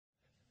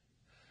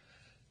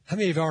How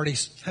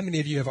many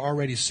of you have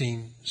already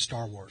seen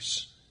Star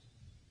Wars?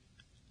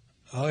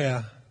 Oh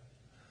yeah.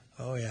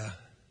 Oh yeah.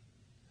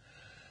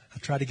 I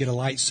tried to get a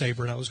lightsaber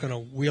and I was going to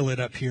wheel it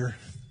up here.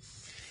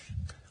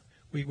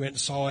 We went and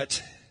saw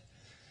it.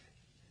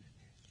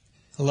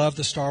 I love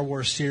the Star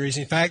Wars series.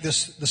 In fact, the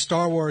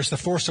Star Wars, The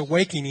Force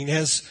Awakening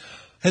has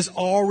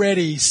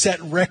already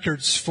set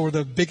records for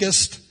the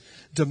biggest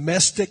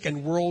domestic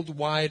and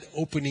worldwide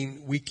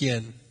opening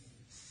weekend.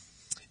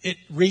 It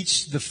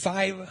reached the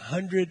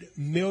 500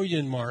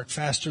 million mark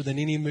faster than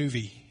any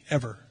movie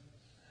ever.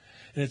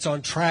 And it's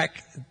on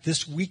track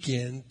this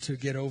weekend to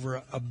get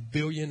over 1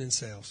 billion in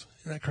sales.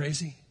 Isn't that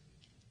crazy?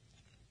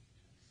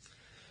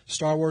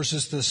 Star Wars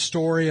is the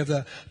story of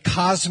the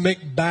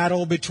cosmic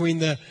battle between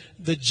the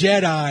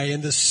Jedi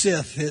and the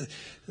Sith.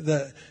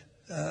 The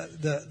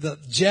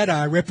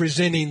Jedi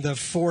representing the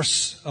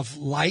force of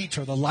light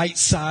or the light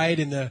side,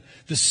 and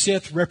the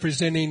Sith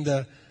representing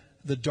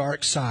the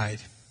dark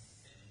side.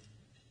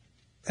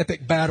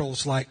 Epic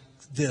battles like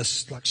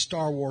this, like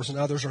Star Wars and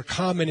others, are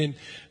common in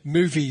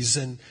movies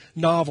and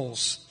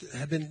novels.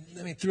 Have been,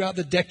 throughout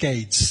the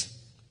decades.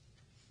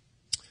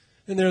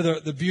 And there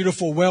are the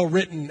beautiful,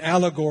 well-written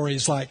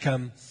allegories like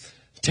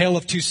Tale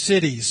of Two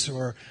Cities,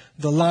 or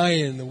The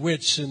Lion, the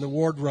Witch, and the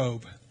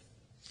Wardrobe,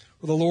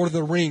 or The Lord of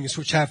the Rings,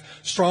 which have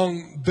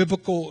strong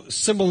biblical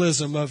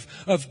symbolism of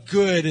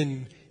good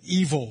and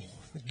evil,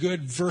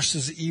 good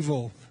versus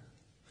evil.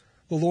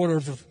 The Lord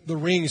of the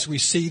Rings, we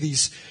see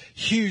these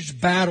huge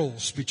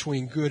battles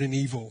between good and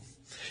evil.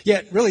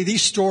 Yet, really,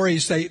 these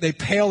stories, they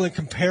pale in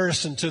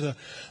comparison to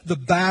the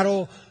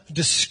battle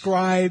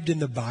described in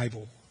the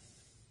Bible.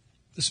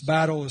 This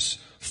battle is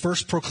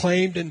first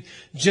proclaimed in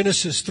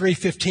Genesis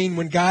 3:15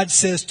 when God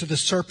says to the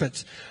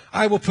serpent,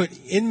 "I will put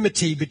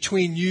enmity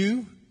between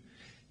you,"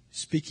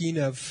 speaking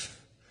of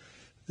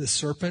the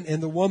serpent,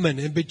 "and the woman,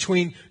 and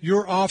between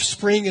your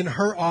offspring and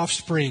her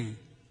offspring.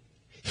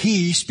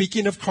 He,"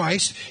 speaking of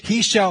Christ,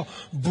 "he shall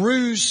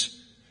bruise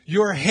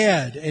your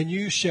head, and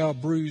you shall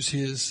bruise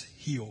his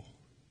heel."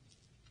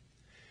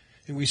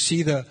 And we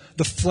see the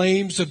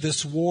flames of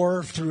this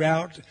war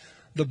throughout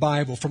the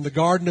Bible, from the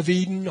Garden of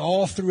Eden,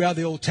 all throughout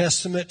the Old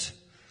Testament,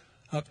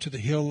 up to the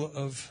hill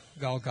of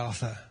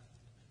Golgotha.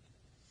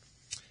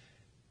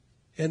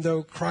 And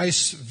though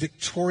Christ's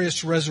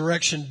victorious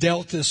resurrection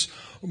dealt this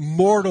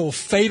mortal,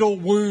 fatal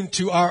wound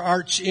to our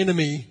arch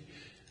enemy,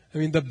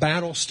 the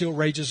battle still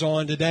rages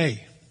on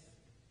today.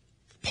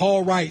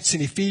 Paul writes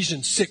in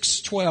Ephesians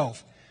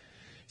 6:12,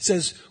 he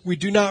says, "We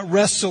do not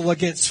wrestle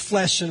against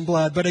flesh and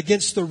blood, but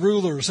against the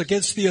rulers,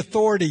 against the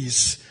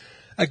authorities,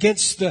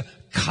 against the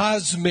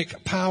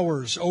cosmic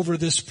powers over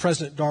this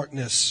present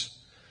darkness,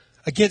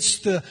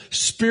 against the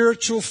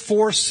spiritual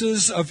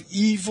forces of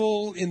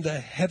evil in the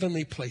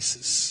heavenly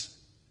places."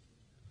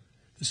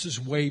 This is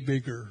way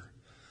bigger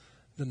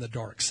than the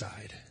dark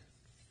side.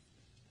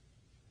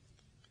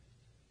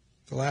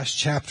 The last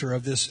chapter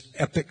of this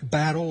epic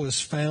battle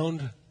is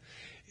found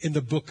in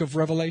the book of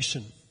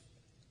Revelation.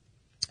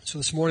 So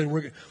this morning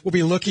we'll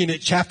be looking at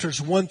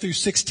chapters 1 through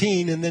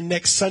 16, and then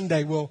next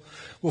Sunday we'll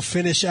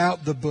finish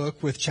out the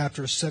book with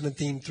chapters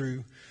 17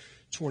 through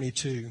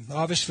 22.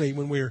 Obviously,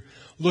 when we're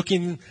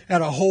looking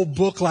at a whole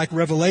book like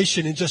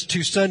Revelation in just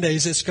 2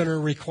 Sundays, it's going to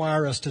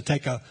require us to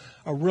take a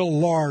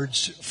real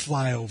large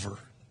flyover.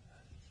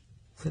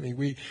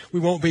 We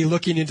won't be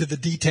looking into the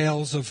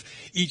details of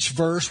each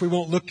verse. We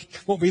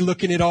won't be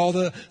looking at all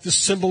the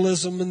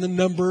symbolism and the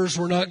numbers.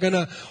 We're not going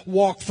to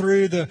walk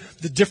through the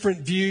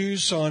different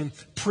views on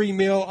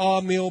pre-mill,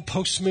 ah-mill,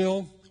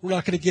 post-mill. We're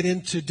not going to get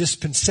into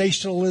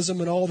dispensationalism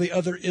and all the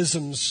other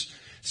isms.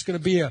 It's going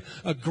to be a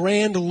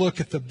grand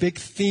look at the big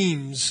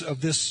themes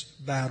of this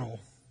battle.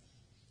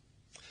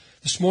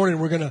 This morning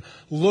we're going to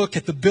look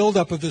at the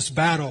buildup of this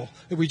battle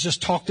that we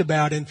just talked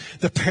about and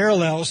the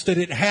parallels that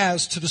it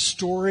has to the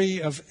story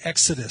of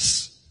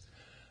Exodus.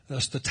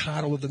 That's the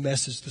title of the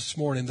message this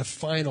morning, the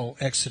final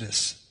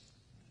Exodus.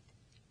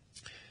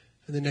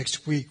 And the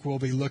next week we'll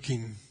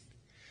conclude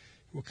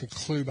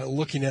by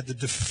looking at the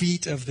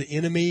defeat of the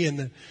enemy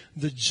and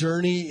the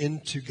journey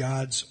into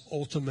God's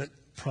ultimate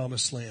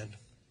promised land,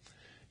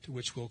 to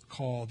which we'll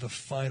call the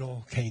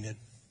final Canaan.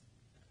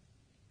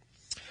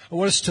 I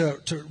want us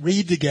to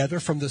read together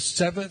from the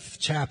 7th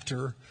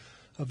chapter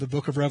of the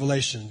book of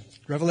Revelation.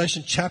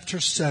 Revelation chapter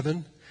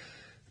 7,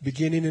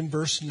 beginning in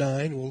verse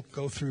 9. We'll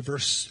go through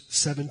verse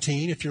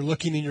 17. If you're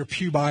looking in your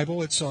pew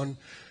Bible, it's on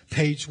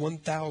page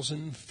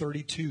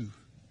 1032.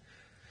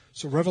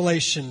 So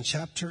Revelation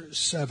chapter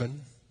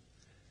 7,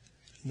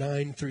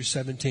 9 through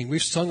 17.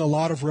 We've sung a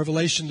lot of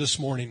Revelation this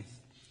morning.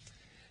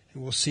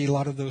 And we'll see a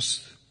lot of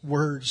those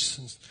words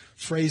and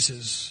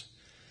phrases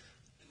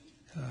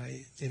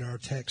in our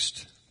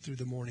text through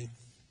the morning.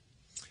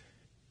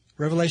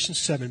 Revelation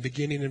 7,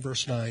 beginning in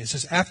verse 9. It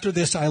says, "After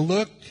this I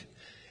looked,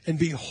 and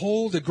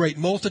behold, a great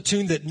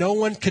multitude that no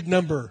one could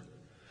number,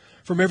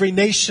 from every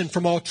nation,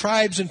 from all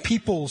tribes and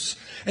peoples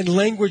and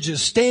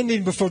languages,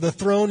 standing before the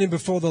throne and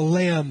before the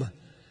Lamb,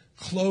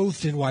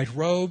 clothed in white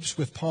robes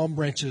with palm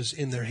branches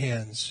in their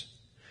hands.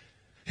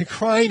 and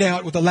crying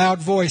out with a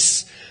loud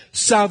voice,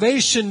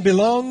 "Salvation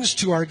belongs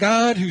to our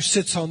God who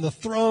sits on the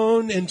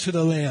throne and to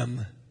the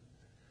Lamb."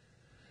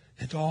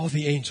 And all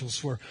the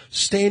angels were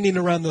standing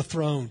around the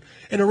throne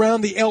and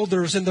around the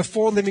elders and the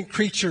four living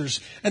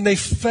creatures, and they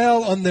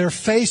fell on their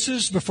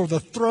faces before the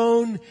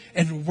throne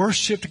and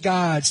worshiped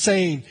God,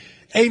 saying,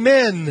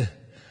 "Amen.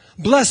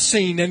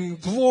 Blessing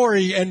and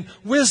glory and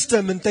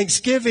wisdom and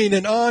thanksgiving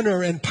and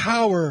honor and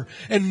power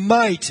and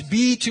might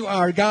be to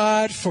our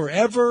God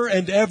forever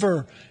and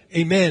ever.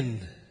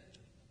 Amen."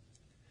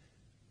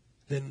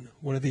 Then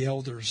one of the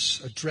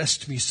elders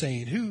addressed me,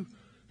 saying,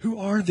 Who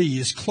are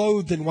these,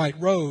 clothed in white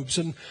robes,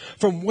 and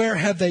from where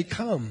have they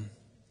come?"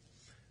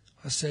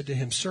 I said to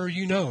him, "Sir,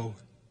 you know."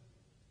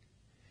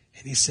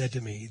 And he said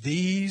to me,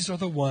 "These are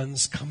the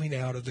ones coming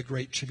out of the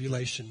great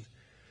tribulation.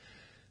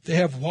 They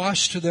have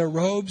washed their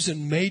robes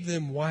and made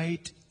them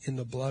white in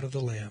the blood of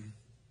the Lamb.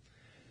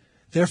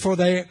 Therefore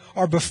they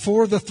are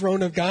before the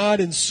throne of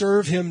God and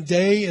serve Him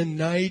day and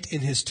night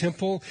in His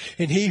temple,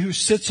 and He who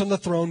sits on the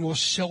throne will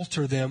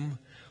shelter them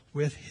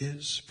with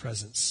His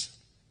presence.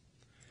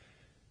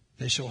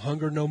 They shall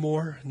hunger no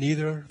more,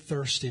 neither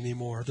thirst any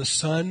more. The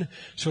sun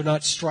shall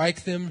not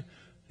strike them,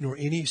 nor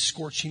any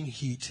scorching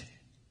heat.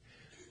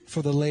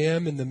 For the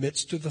Lamb in the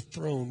midst of the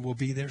throne will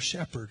be their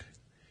shepherd,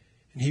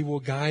 and He will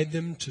guide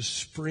them to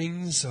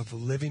springs of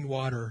living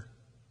water.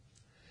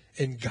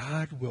 And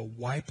God will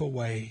wipe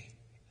away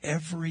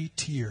every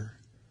tear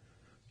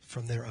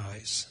from their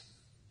eyes."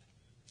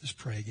 Let's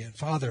pray again.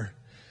 Father,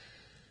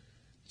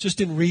 just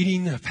in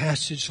reading a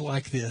passage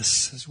like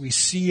this, as we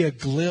see a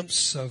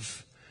glimpse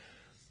of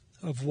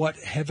what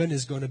heaven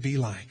is going to be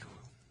like,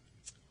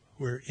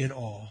 we're in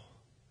awe.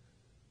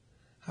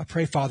 I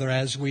pray, Father,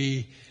 as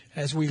we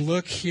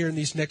look here in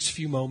these next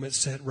few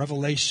moments at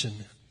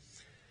Revelation,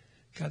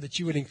 God, that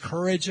you would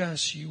encourage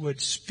us, you would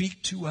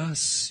speak to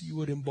us, you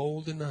would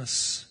embolden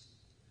us,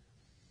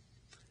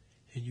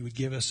 and you would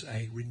give us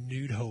a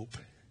renewed hope.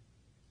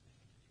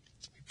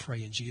 We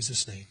pray in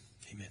Jesus' name.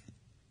 Amen.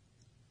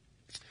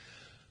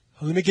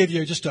 Well, let me give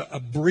you just a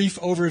brief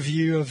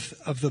overview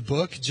of the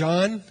book.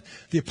 John,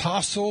 the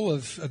apostle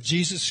of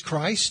Jesus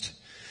Christ,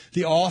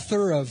 the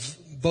author of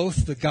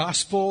both the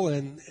gospel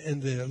and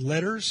the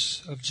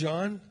letters of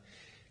John,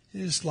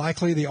 is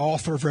likely the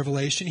author of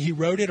Revelation. He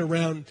wrote it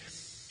around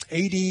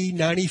AD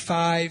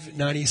 95,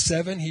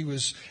 97. He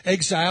was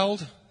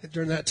exiled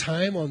during that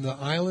time on the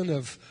island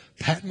of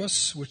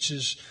Patmos, which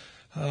is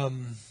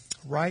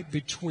right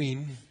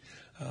between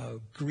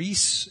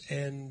Greece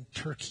and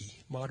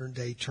Turkey,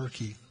 modern-day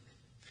Turkey.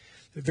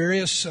 The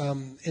various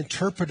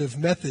interpretive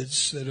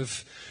methods that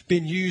have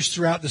been used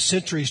throughout the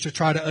centuries to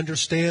try to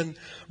understand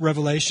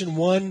Revelation.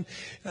 One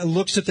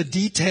looks at the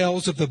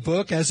details of the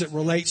book as it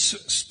relates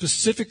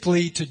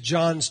specifically to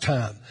John's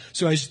time.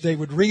 So as they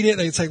would read it,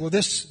 they'd say, well,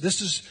 this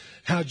is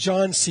how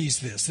John sees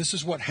this. This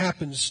is what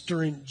happens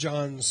during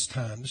John's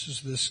time.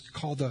 This is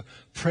called the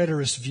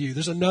preterist view.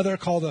 There's another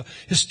called the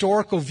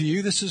historical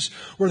view. This is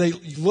where they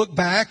look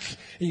back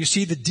and you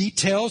see the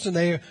details, and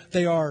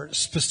they are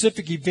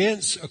specific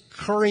events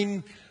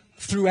occurring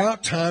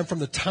throughout time from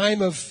the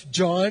time of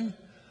John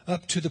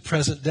up to the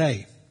present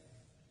day.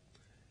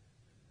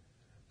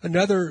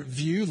 Another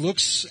view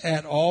looks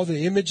at all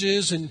the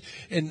images and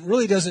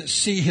really doesn't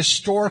see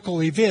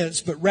historical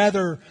events, but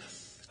rather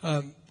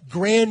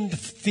grand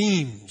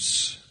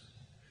themes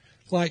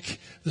like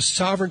the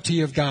sovereignty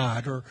of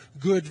God or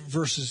good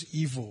versus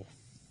evil.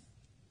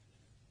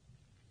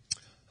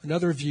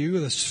 Another view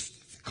that's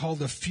called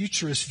the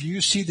futurist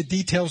view see the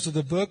details of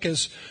the book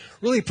as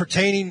really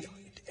pertaining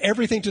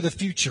everything to the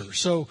future.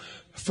 So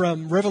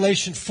from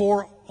Revelation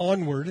 4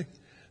 onward,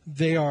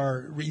 they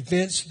are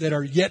events that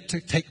are yet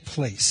to take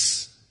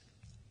place.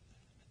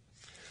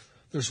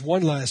 There's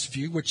one last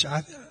view which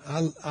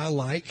I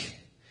like.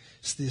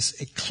 It's this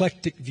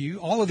eclectic view.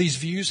 All of these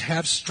views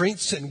have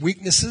strengths and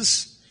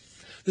weaknesses.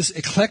 This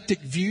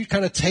eclectic view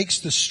kind of takes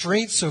the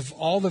strengths of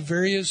all the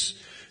various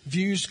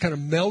views, kind of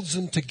melds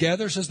them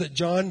together. It says that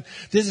John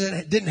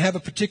didn't have a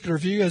particular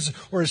view, as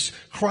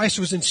Christ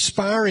was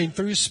inspiring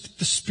through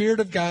the Spirit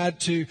of God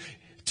to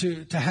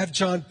have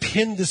John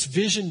pin this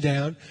vision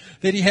down,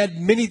 that he had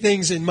many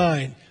things in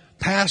mind,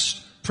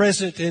 past,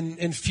 present,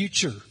 and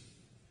future.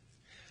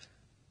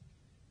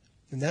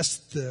 And that's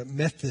the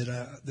method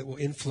that will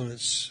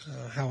influence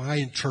how I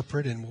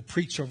interpret and will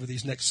preach over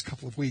these next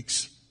couple of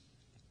weeks.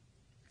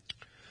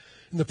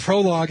 In the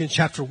prologue in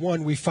chapter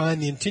 1, we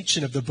find the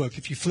intention of the book.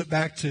 If you flip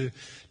back to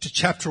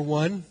chapter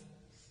 1,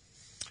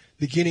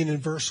 beginning in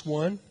verse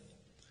 1,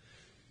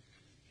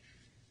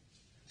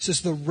 it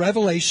says, "The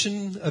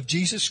revelation of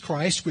Jesus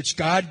Christ, which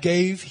God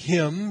gave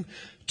Him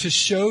to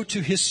show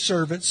to His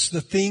servants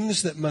the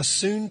things that must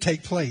soon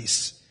take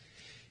place.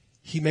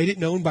 He made it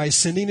known by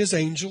sending His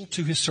angel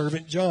to His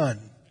servant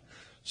John."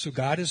 So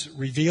God is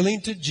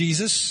revealing to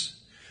Jesus,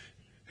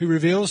 who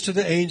reveals to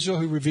the angel,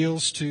 who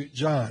reveals to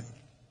John,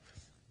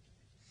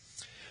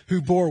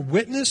 "who bore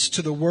witness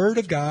to the word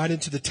of God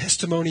and to the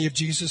testimony of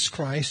Jesus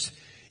Christ,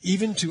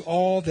 even to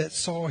all that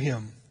saw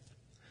Him.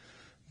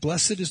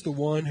 Blessed is the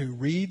one who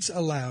reads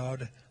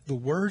aloud the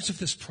words of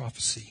this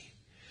prophecy.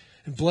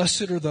 And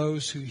blessed are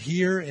those who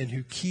hear and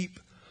who keep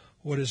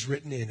what is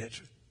written in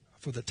it,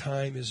 for the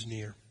time is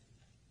near.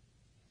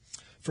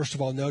 First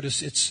of all,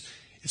 notice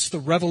it's the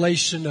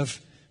revelation of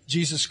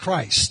Jesus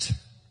Christ.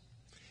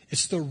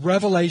 It's the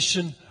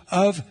revelation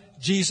of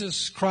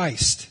Jesus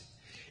Christ.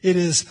 It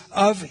is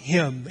of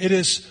Him. It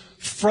is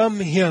from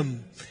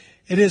Him.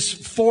 It is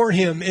for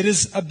Him. It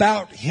is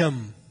about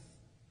Him.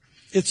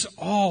 It's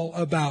all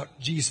about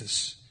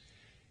Jesus.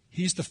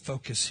 He's the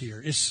focus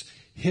here. It's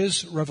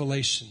His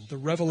revelation, the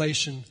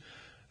revelation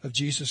of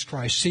Jesus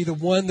Christ. See, the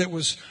one that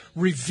was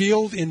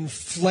revealed in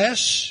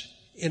flesh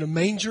in a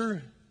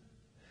manger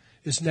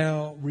is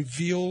now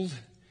revealed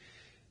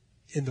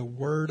in the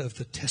word of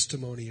the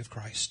testimony of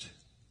Christ.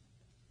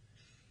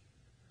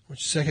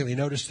 Which, secondly,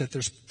 notice that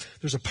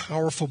there's a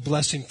powerful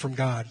blessing from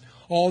God.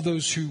 All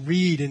those who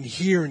read and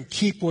hear and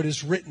keep what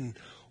is written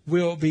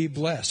will be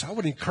blessed. I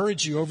would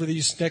encourage you over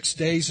these next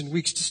days and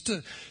weeks just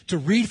to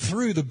read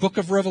through the book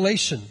of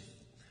Revelation.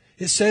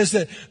 It says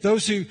that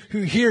those who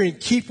hear and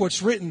keep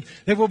what's written,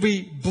 they will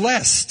be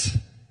blessed.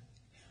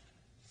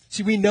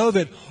 See, we know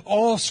that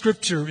all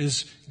Scripture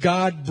is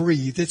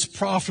God-breathed. It's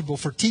profitable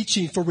for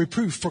teaching, for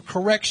reproof, for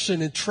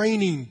correction and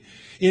training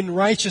in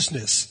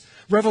righteousness.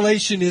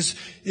 Revelation is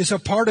a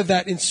part of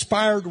that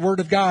inspired Word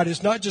of God.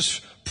 It's not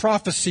just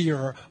prophecy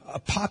or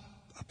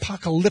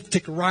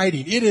apocalyptic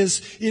writing. It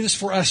is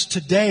for us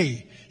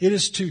today. It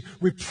is to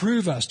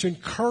reprove us, to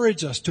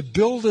encourage us, to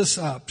build us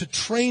up, to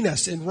train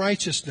us in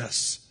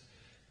righteousness.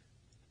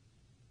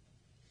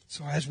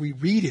 So as we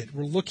read it,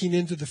 we're looking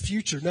into the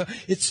future. No,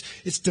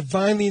 it's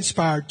divinely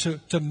inspired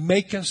to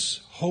make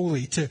us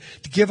holy, to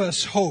give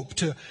us hope,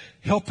 to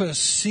help us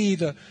see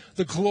the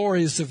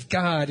glories of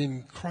God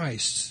in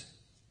Christ,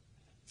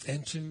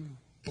 and to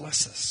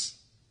bless us,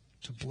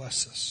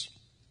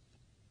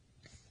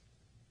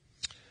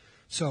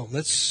 So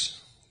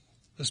let's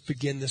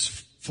begin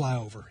this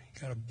flyover.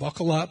 You got to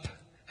buckle up,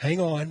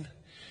 hang on.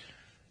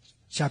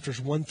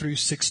 Chapters 1 through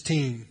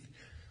 16,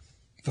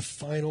 the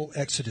final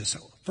Exodus.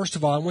 First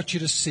of all, I want you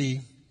to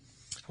see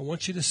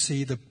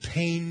the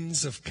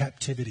pains of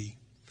captivity.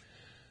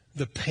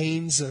 The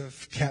pains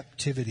of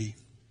captivity.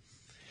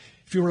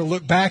 If you were to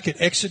look back at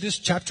Exodus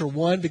chapter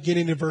 1,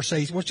 beginning in verse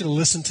 8, I want you to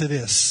listen to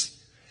this.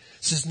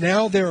 It says,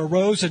 "Now there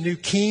arose a new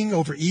king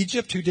over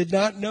Egypt who did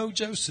not know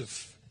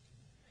Joseph.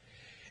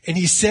 And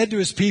he said to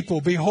his people,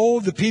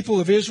 'Behold, the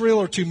people of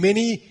Israel are too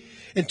many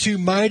and too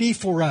mighty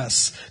for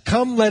us.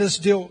 Come, let us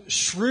deal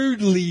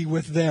shrewdly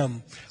with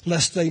them,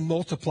 lest they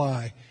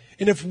multiply.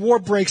 And if war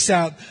breaks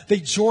out, they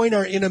join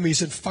our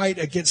enemies and fight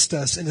against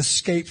us and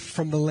escape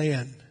from the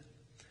land.'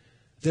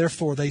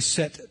 Therefore they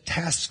set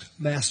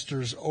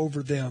taskmasters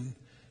over them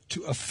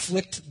to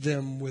afflict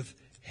them with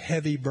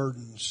heavy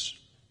burdens."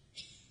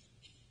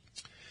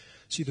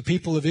 See, the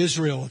people of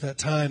Israel at that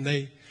time,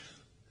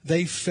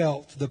 they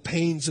felt the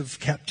pains of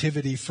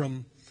captivity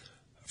from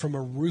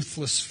a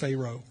ruthless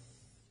Pharaoh.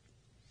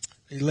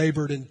 They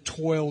labored and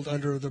toiled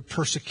under the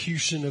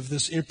persecution of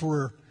this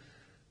emperor,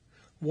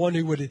 one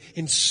who would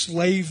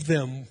enslave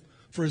them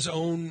for his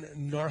own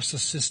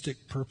narcissistic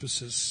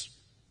purposes.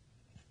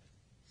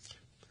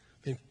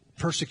 And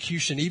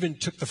persecution even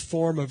took the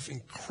form of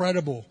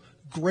incredible,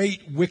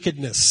 great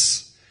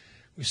wickedness.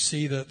 We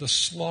see the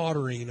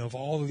slaughtering of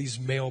all of these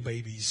male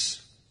babies.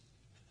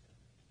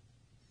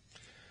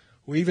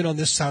 Well, even on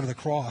this side of the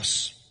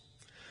cross,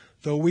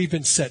 though we've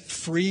been set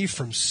free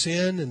from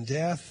sin and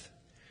death,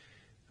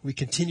 we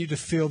continue to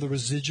feel the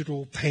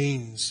residual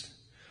pains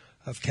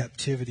of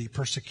captivity,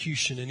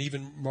 persecution, and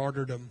even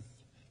martyrdom.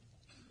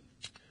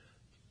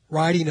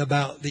 Writing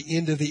about the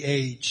end of the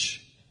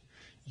age,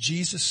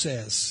 Jesus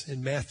says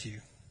in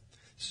Matthew,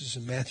 this is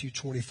in Matthew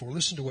 24.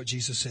 Listen to what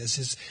Jesus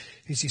says.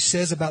 As he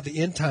says about the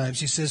end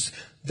times, he says,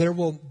 they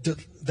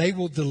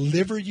will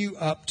deliver you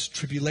up to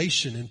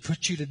tribulation and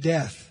put you to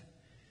death.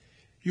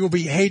 You will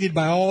be hated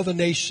by all the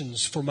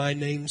nations for my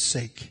name's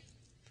sake.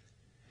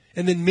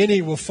 And then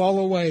many will fall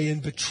away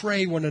and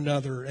betray one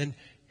another and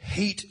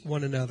hate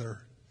one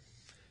another.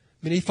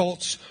 Many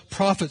false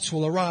prophets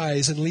will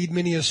arise and lead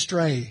many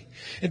astray.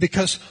 And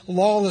because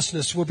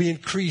lawlessness will be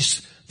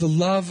increased, the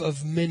love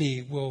of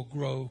many will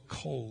grow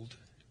cold.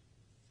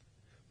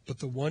 But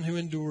the one who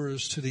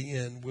endures to the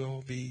end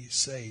will be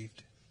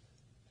saved.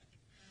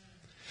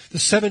 The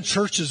 7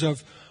 churches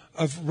of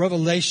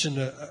Revelation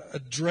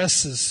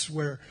addresses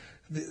where,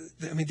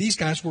 these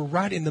guys were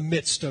right in the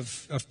midst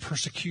of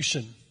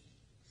persecution.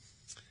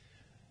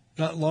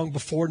 Not long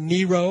before,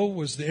 Nero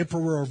was the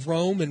emperor of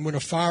Rome, and when a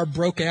fire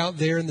broke out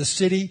there in the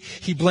city,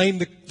 he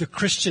blamed the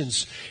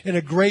Christians, and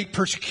a great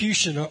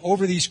persecution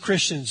over these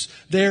Christians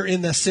there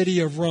in the city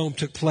of Rome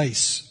took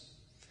place.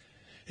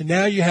 And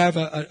now you have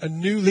a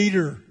new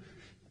leader.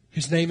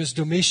 His name is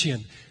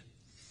Domitian.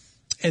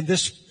 And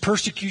this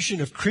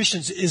persecution of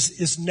Christians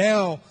is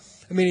now,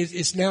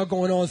 it's now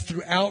going on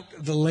throughout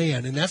the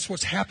land. And that's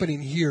what's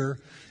happening here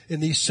in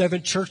these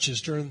 7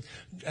 churches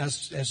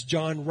as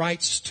John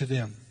writes to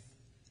them.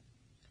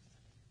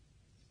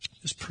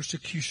 This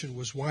persecution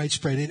was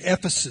widespread. In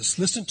Ephesus,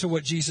 listen to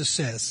what Jesus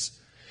says.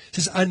 It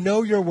says, I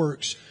know your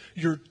works,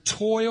 your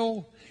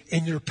toil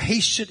and your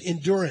patient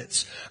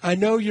endurance. I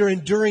know you're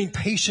enduring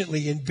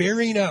patiently and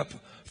bearing up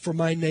for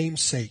my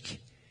name's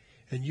sake,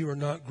 and you are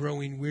not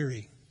growing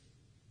weary.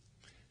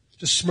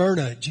 To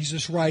Smyrna,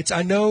 Jesus writes,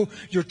 I know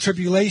your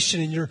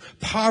tribulation and your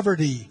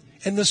poverty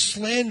and the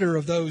slander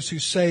of those who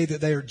say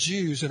that they are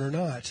Jews and are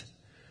not,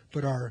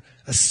 but are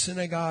a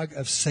synagogue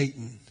of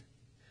Satan.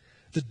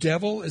 The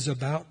devil is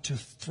about to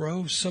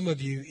throw some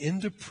of you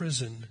into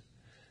prison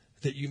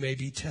that you may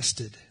be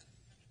tested.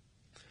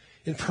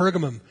 In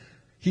Pergamum,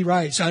 he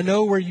writes, I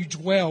know where you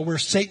dwell, where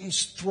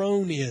Satan's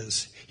throne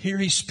is. Here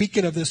he's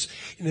speaking of this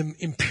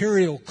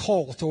imperial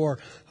cult or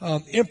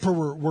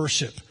emperor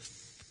worship.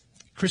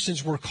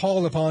 Christians were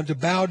called upon to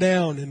bow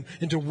down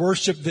and to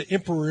worship the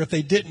emperor. If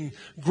they didn't,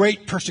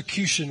 great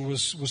persecution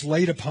was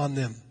laid upon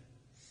them.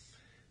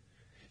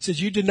 It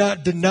says, you did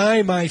not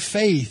deny my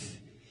faith,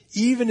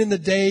 even in the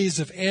days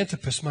of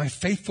Antipas, my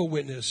faithful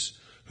witness,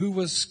 who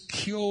was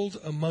killed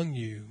among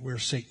you where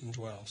Satan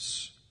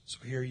dwells. So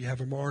here you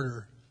have a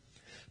martyr.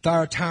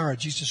 Thyatira,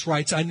 Jesus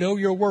writes, I know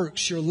your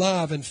works, your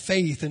love and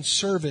faith and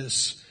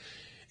service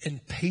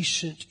and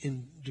patient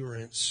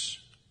endurance.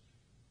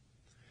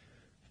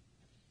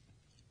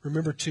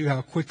 Remember, too,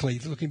 how quickly,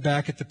 looking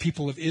back at the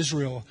people of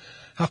Israel,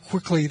 how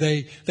quickly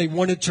they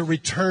wanted to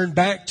return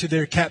back to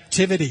their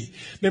captivity.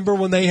 Remember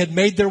when they had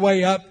made their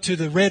way up to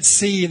the Red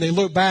Sea and they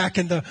look back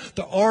and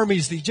the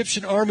armies, the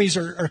Egyptian armies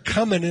are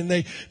coming, and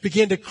they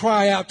begin to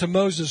cry out to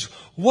Moses,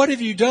 what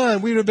have you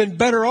done? We would have been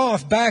better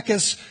off back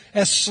as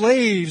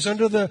slaves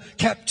under the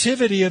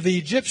captivity of the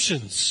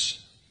Egyptians.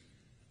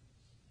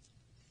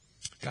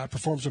 God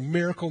performs a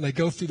miracle, and they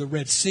go through the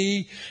Red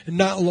Sea. And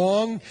not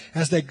long,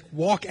 as they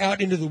walk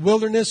out into the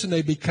wilderness and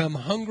they become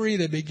hungry,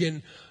 they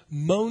begin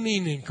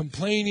moaning and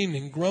complaining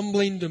and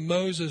grumbling to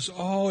Moses.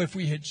 Oh, if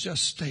we had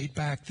just stayed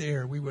back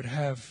there, we would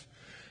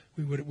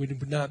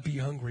not be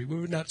hungry. We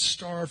would not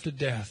starve to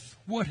death.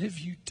 What have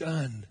you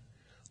done?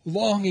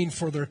 Longing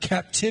for their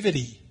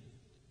captivity.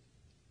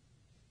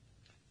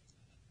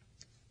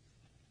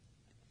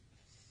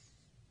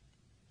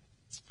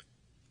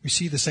 We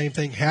see the same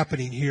thing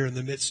happening here in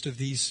the midst of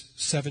these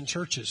 7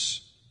 churches.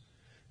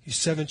 These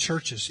 7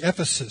 churches.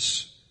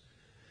 Ephesus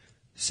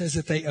says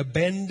that they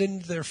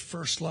abandoned their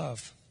first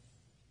love.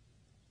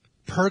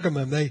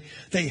 Pergamum,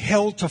 they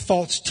held to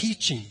false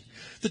teaching.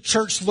 The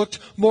church looked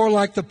more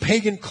like the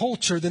pagan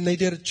culture than they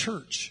did a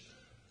church.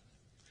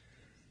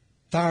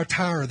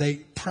 Thyatira, they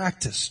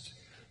practiced.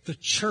 The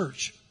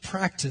church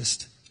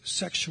practiced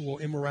sexual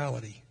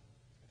immorality.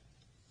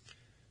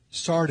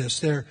 Sardis,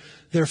 their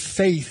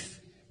faith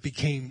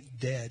became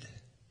dead.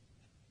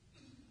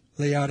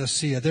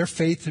 Laodicea, their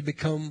faith had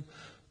become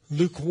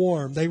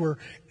lukewarm. They were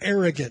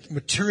arrogant,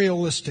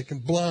 materialistic,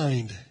 and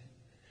blind.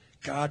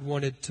 God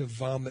wanted to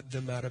vomit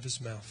them out of his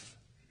mouth.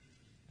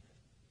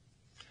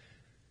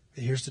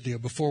 And here's the deal.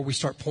 Before we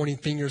start pointing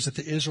fingers at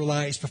the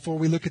Israelites, before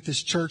we look at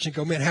this church and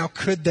go, man, how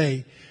could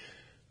they?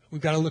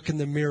 We've got to look in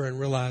the mirror and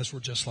realize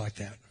we're just like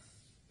that.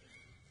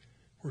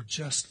 We're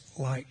just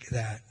like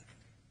that.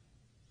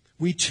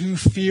 We too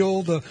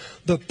feel the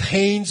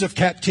pains of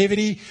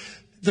captivity.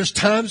 There's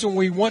times when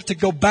we want to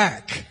go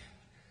back.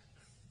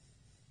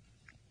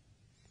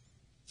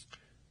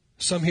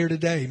 Some here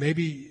today,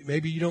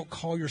 maybe you don't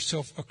call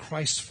yourself a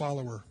Christ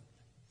follower.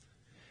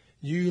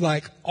 You,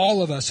 like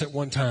all of us at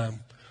one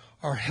time,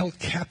 are held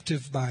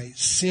captive by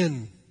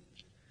sin.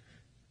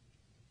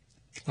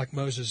 Like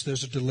Moses,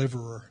 there's a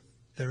deliverer.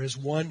 There is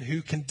one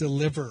who can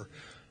deliver.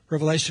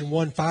 Revelation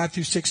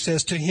 1:5-6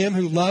 says, to him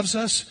who loves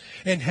us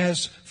and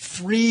has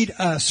freed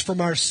us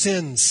from our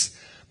sins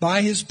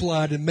by his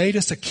blood and made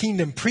us a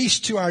kingdom,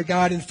 priest to our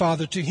God and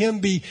Father, to him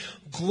be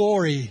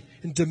glory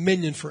and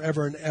dominion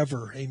forever and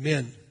ever.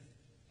 Amen.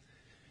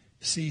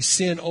 See,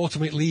 sin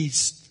ultimately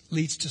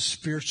leads to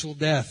spiritual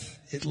death.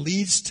 It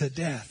leads to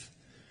death.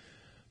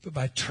 But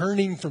by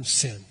turning from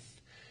sin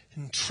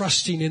and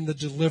trusting in the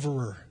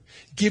deliverer,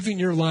 giving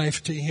your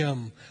life to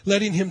him,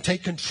 letting him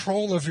take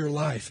control of your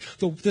life,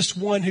 this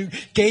one who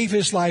gave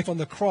his life on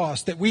the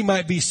cross that we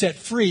might be set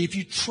free, if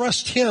you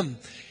trust him,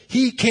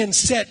 he can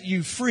set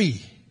you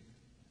free.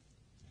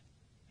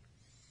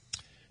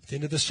 At the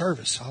end of the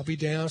service, I'll be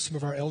down. Some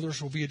of our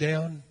elders will be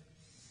down.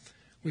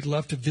 We'd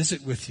love to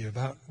visit with you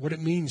about what it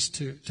means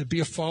to be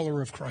a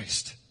follower of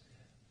Christ.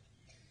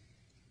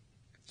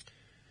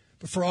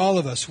 But for all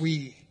of us,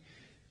 we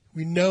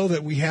know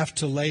that we have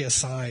to lay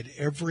aside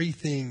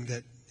everything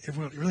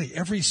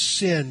every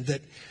sin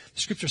that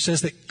Scripture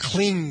says that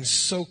clings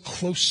so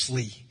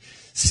closely.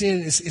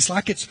 Sin is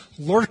like it's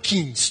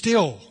lurking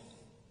still.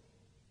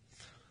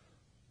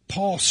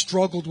 Paul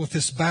struggled with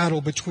this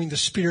battle between the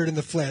spirit and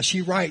the flesh.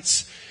 He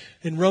writes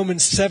in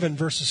Romans 7,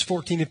 verses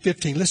 14 and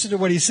 15. Listen to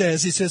what he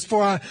says. He says,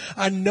 for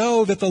I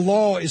know that the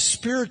law is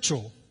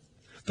spiritual,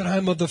 but I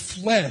am of the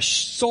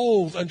flesh,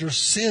 sold under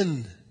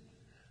sin.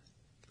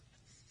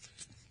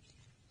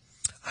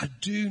 I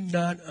do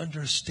not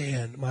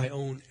understand my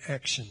own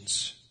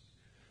actions.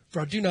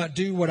 For I do not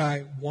do what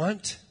I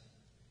want,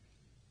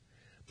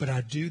 but I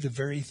do the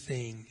very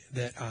thing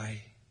that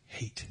I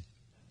hate.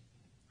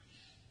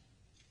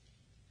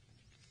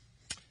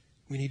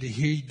 We need to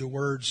heed the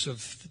words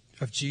of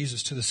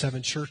Jesus to the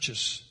 7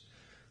 churches.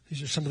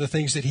 These are some of the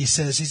things that he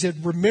says. He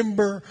said,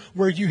 remember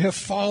where you have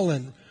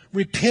fallen.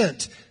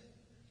 Repent.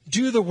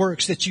 Do the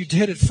works that you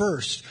did at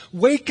first.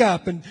 Wake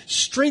up and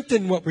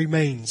strengthen what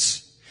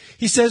remains.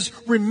 He says,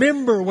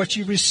 remember what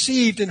you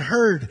received and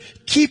heard.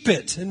 Keep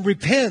it and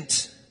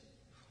repent.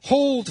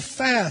 Hold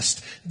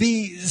fast.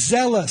 Be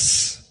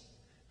zealous.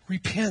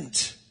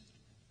 Repent.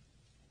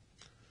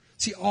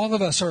 See, all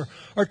of us are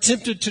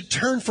tempted to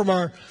turn from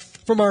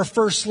our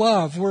first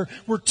love.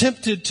 We're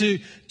tempted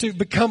to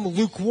become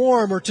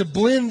lukewarm or to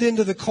blend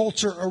into the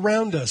culture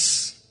around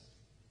us.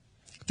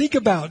 Think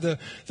about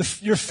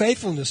your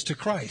faithfulness to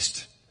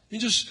Christ. You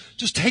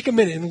just take a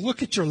minute and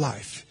look at your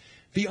life.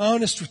 Be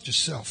honest with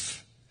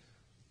yourself.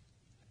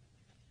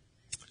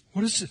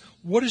 What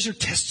is your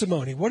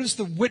testimony? What is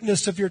the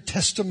witness of your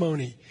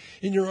testimony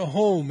in your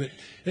home,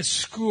 at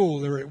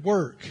school, or at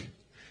work?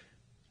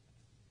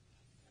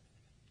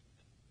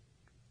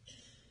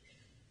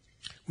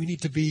 We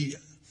need to be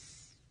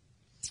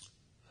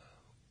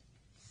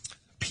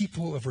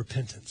people of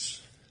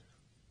repentance.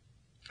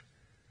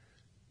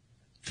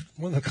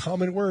 One of the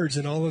common words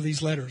in all of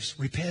these letters,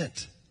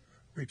 repent,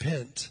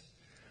 repent,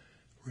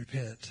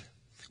 repent.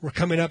 We're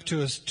coming up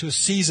to a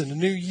season, a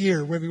new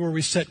year, maybe where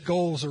we set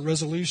goals or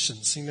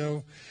resolutions.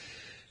 You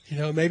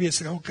know, maybe it's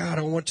like, oh God,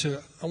 I want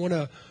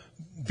to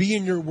be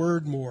in your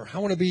word more. I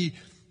want to be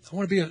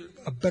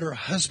a better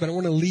husband. I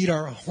want to lead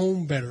our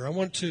home better. I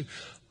want to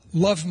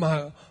love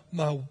my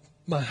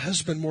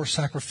husband more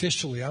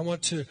sacrificially. I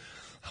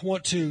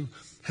want to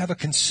have a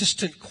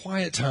consistent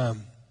quiet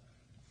time.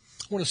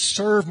 I want to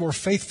serve more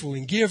faithfully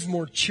and give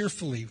more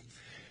cheerfully.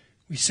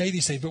 We say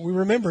these things, but we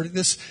remember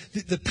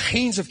the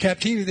pains of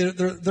captivity.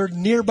 They're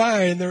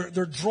nearby and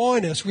they're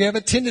drawing us. We have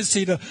a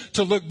tendency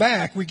to look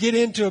back. We get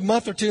into a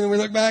month or two and we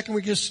look back and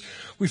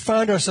we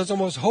find ourselves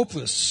almost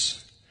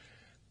hopeless.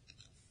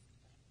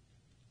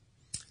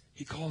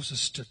 He calls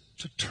us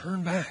to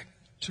turn back,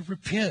 to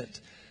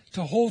repent,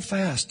 to hold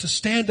fast, to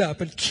stand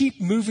up and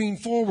keep moving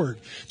forward,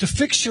 to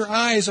fix your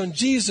eyes on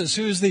Jesus,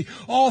 who is the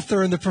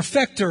author and the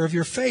perfecter of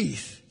your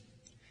faith.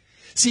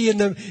 See, in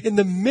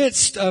the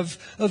midst of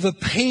the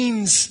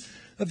pains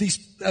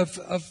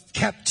of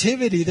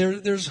captivity,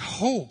 there's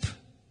hope.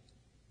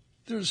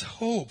 There's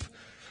hope.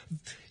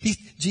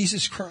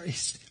 Jesus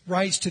Christ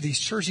writes to these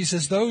churches. He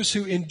says, those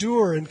who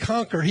endure and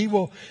conquer, he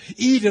will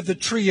eat of the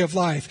tree of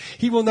life.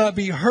 He will not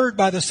be hurt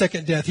by the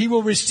second death. He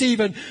will receive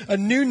a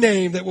new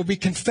name that will be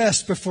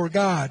confessed before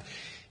God.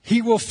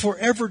 He will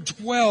forever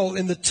dwell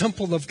in the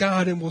temple of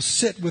God and will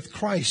sit with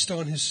Christ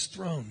on his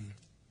throne.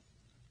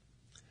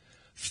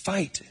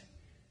 Fight.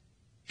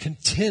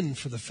 Contend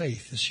for the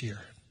faith this year.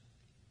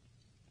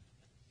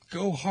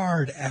 Go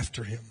hard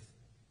after him.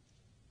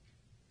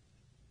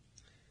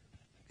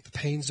 The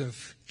pains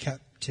of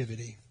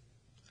captivity.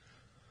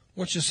 I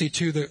want you to see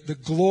too the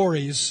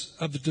glories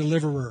of the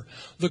deliverer.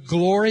 The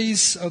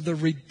glories of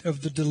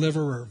the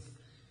deliverer.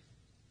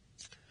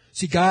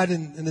 See, God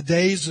in the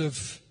days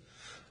of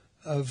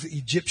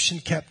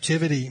Egyptian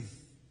captivity,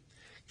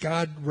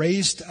 God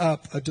raised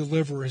up a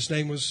deliverer. His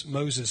name was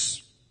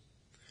Moses.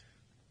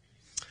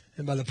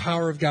 And by the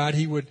power of God,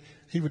 he would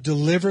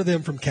deliver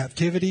them from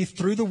captivity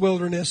through the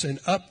wilderness and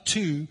up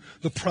to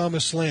the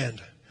promised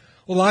land.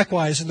 Well,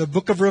 likewise, in the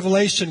book of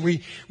Revelation,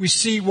 we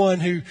see one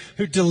who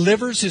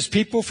delivers his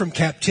people from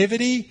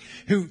captivity,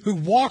 who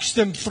walks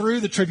them through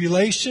the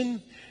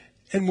tribulation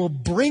and will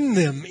bring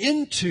them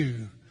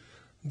into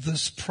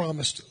this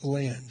promised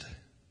land.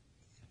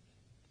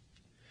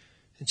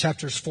 In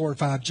chapters 4 and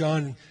 5,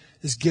 John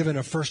is given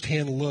a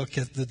first-hand look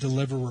at the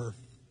deliverer.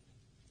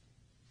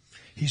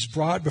 He's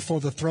brought before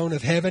the throne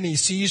of heaven. He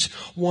sees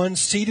one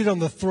seated on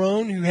the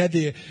throne who had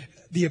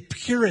the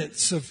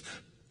appearance of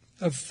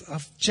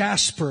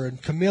jasper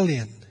and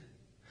chameleon.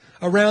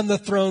 Around the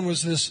throne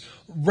was this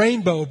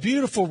rainbow,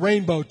 beautiful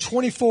rainbow,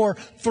 24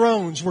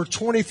 thrones where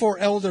 24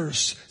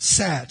 elders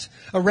sat.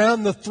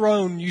 Around the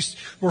throne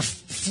were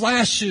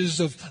flashes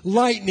of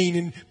lightning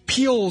and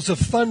peals of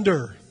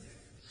thunder.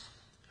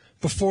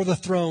 Before the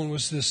throne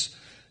was this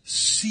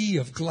sea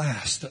of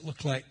glass that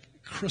looked like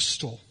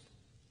crystal.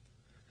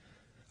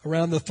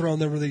 Around the throne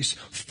there were these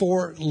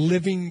 4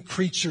 living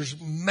creatures,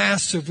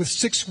 massive, with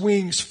 6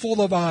 wings,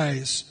 full of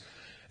eyes.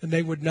 And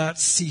they would not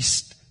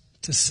cease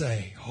to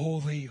say,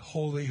 holy,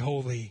 holy,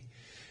 holy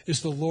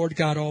is the Lord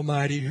God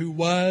Almighty, who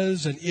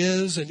was and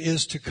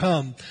is to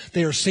come.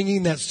 They are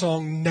singing that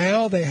song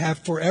now. They have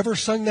forever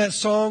sung that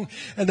song,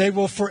 and they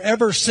will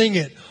forever sing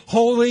it.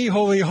 Holy,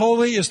 holy,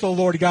 holy is the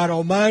Lord God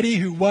Almighty,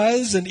 who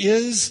was and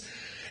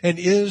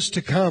is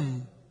to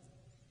come.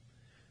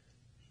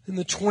 And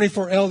the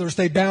 24 elders,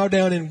 they bow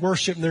down in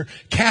worship, and they're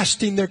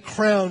casting their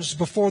crowns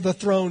before the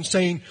throne,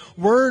 saying,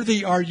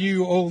 worthy are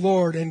you, O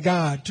Lord and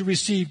God, to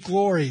receive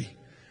glory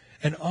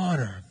and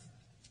honor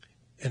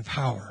and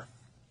power.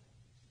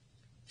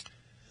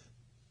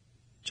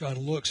 John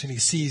looks and he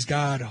sees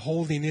God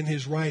holding in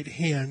his right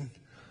hand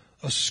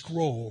a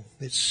scroll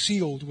that's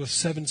sealed with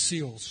 7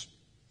 seals.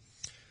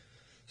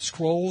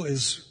 Scroll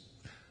is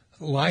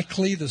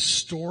likely the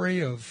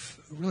story of,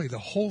 really the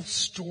whole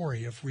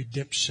story of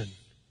redemption.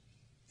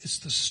 It's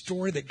the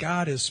story that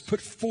God has put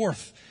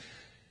forth.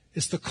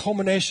 It's the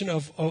culmination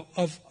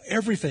of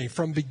everything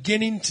from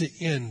beginning to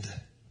end.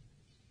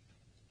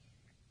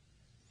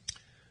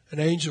 An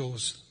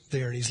angel's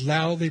there and he's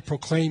loudly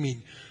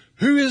proclaiming,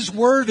 "Who is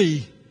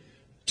worthy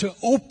to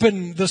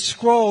open the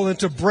scroll and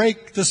to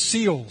break the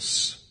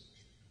seals?"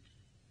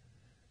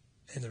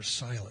 And there's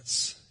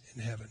silence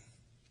in heaven.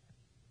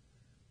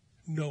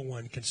 No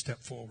one can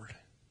step forward.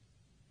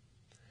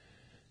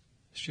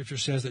 Scripture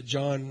says that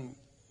John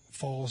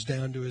falls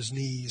down to his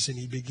knees and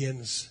he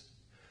begins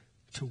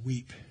to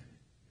weep.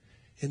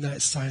 In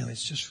that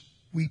silence, just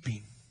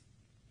weeping.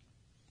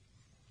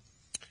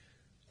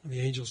 When the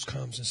angel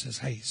comes and says,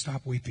 "Hey,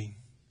 stop weeping.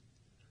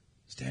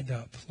 Stand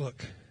up.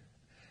 Look,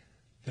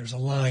 there's a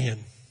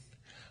lion.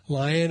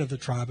 Lion of the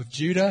tribe of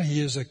Judah. He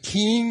is a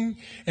king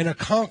and a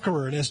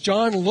conqueror." And as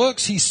John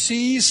looks, he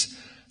sees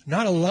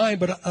not a lion,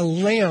 but a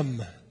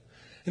lamb.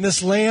 And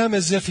this lamb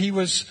as if he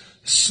was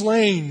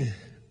slain.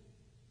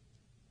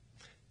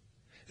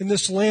 And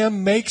this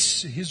lamb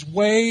makes his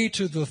way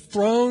to the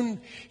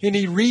throne and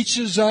he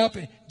reaches up.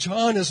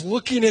 John is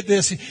looking at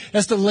this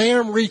as the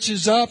lamb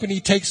reaches up and he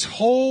takes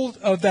hold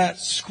of that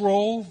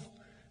scroll.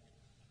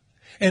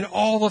 And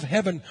all of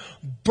heaven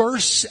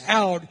bursts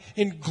out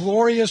in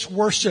glorious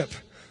worship.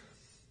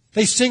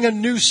 They sing a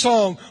new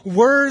song.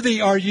 "Worthy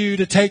are you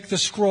to take the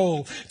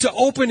scroll, to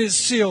open its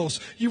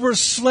seals. You were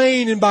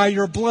slain, and by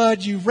your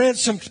blood you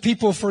ransomed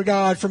people for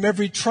God from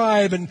every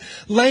tribe and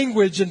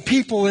language and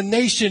people and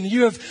nation.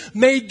 You have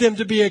made them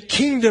to be a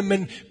kingdom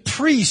and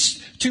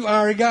priests to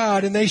our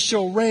God, and they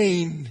shall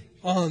reign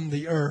on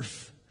the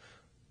earth."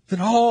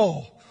 Then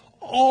all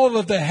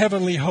of the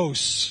heavenly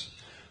hosts,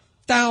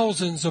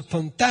 thousands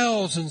upon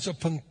thousands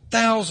upon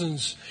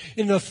thousands,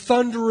 in a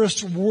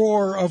thunderous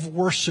roar of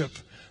worship,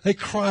 they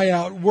cry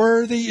out,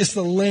 "Worthy is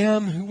the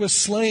Lamb who was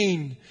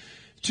slain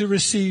to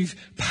receive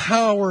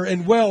power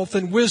and wealth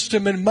and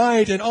wisdom and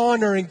might and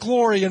honor and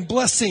glory and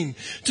blessing.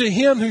 To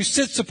him who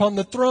sits upon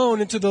the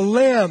throne and to the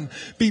Lamb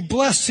be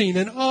blessing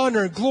and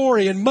honor,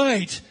 glory and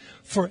might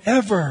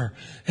forever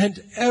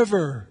and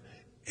ever.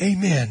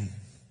 Amen."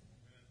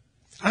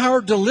 Our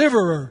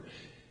deliverer,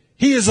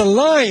 he is a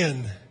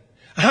lion.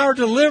 Our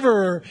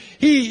deliverer,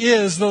 he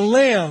is the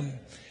Lamb,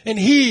 and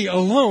he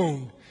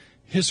alone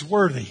is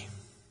worthy.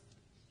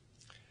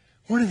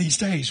 One of these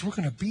days, we're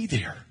going to be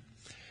there.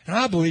 And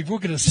I believe we're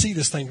going to see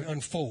this thing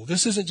unfold.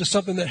 This isn't just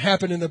something that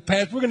happened in the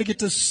past. We're going to get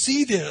to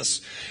see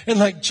this. And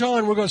like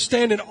John, we're going to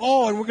stand in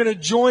awe and we're going to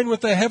join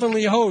with the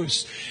heavenly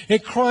hosts in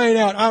crying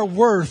out our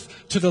worth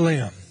to the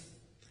Lamb.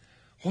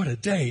 What a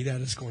day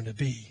that is going to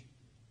be.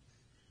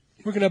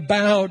 We're going to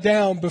bow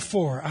down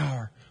before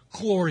our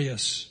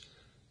glorious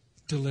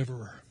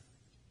deliverer.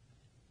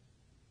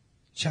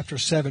 Chapter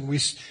 7,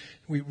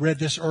 we read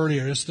this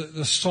earlier. It's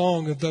the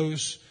song of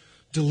those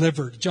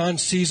delivered. John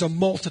sees a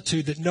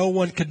multitude that no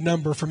one could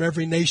number from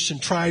every nation,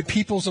 tribe,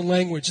 peoples, and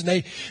language.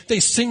 And they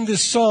sing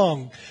this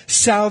song,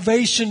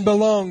 "Salvation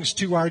belongs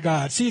to our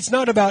God." See, it's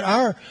not about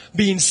our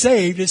being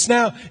saved. It's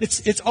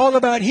all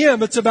about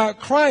Him. It's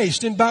about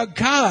Christ and about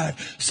God.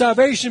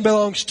 Salvation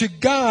belongs to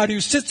God who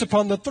sits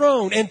upon the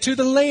throne and to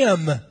the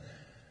Lamb.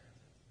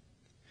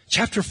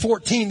 Chapter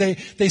 14,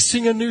 they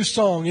sing a new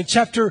song. In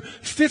chapter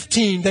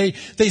 15,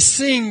 they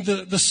sing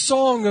the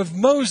song of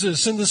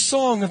Moses and the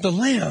song of the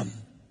Lamb.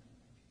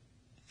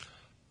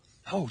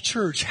 Oh,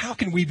 church, how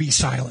can we be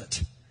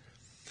silent?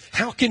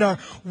 How can our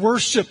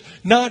worship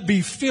not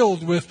be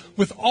filled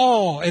with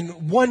awe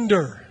and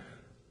wonder?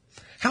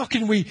 How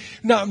can we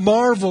not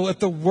marvel at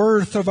the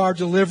worth of our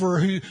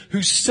deliverer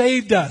who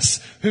saved us,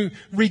 who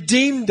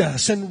redeemed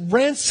us and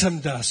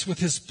ransomed us with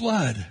His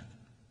blood?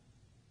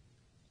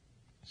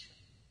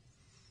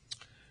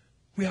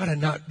 We ought to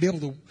not be able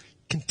to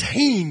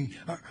contain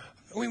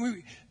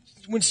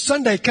when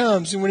Sunday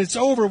comes and when it's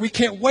over, we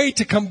can't wait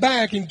to come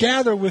back and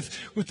gather with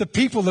the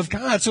people of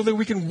God so that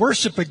we can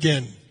worship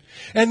again.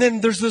 And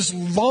then there's this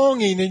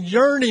longing and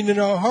yearning in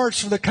our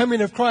hearts for the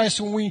coming of Christ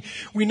when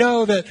we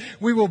know that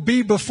we will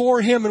be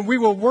before Him and we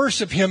will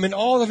worship Him in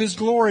all of His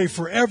glory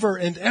forever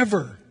and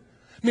ever.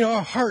 I mean,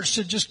 our hearts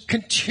should just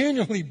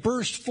continually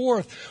burst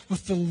forth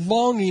with the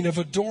longing of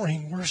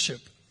adoring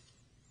worship.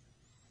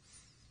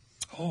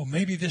 Oh,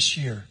 maybe this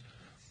year,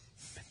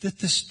 that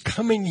this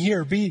coming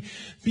year be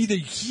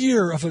the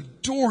year of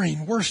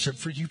adoring worship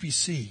for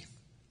UBC.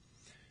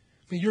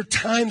 I mean, your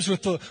times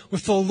with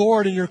the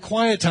Lord and your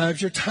quiet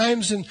times, your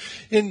times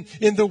in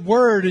the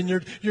Word and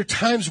your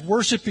times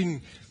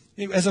worshiping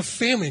as a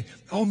family.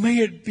 Oh, may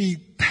it be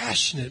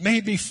passionate. May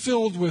it be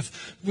filled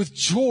with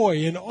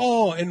joy and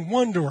awe and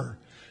wonder.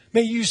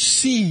 May you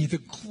see the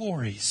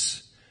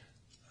glories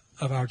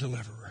of our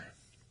deliverer.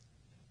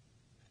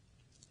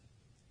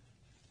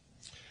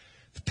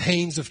 The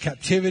pains of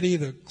captivity,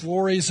 the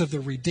glories of the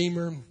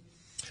Redeemer.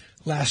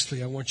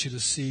 Lastly, I want you to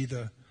see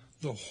the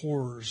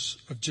horrors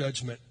of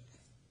judgment.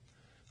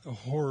 The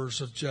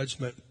horrors of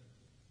judgment.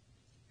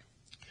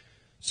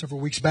 Several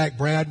weeks back,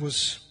 Brad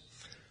was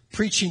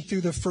preaching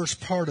through the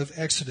first part of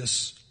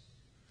Exodus.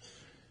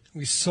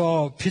 We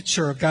saw a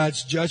picture of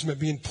God's judgment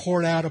being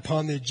poured out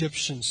upon the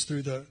Egyptians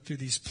through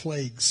these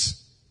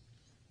plagues.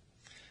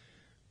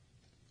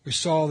 We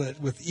saw that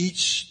with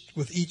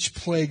each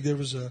plague there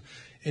was an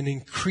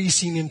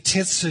increasing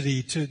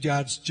intensity to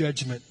God's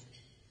judgment.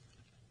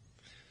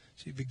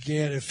 So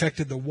it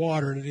affected the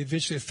water, and it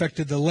eventually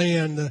affected the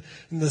land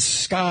and the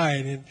sky,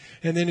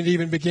 and then it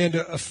even began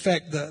to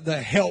affect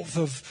the health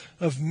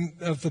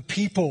of the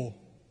people,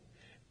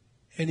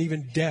 and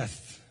even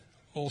death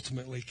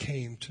ultimately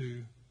came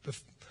to the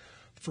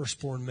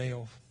firstborn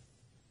male.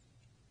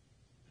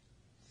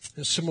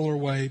 In a similar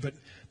way,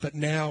 but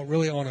now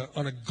really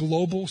on a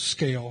global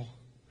scale,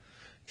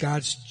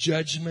 God's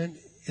judgment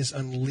is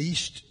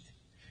unleashed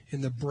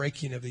in the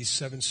breaking of these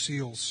 7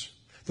 seals,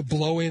 the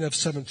blowing of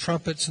 7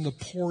 trumpets, and the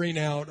pouring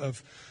out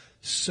of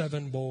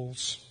 7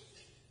 bowls.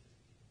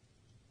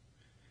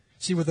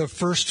 See, with the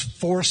first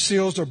 4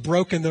 seals are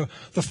broken, the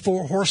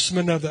 4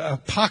 horsemen of the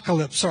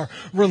apocalypse are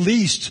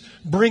released,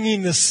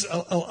 bringing this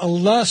a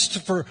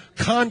lust for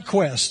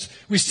conquest.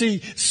 We see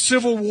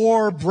civil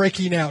war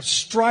breaking out,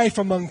 strife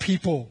among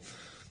people.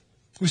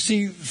 We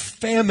see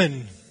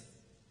famine,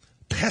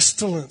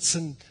 pestilence,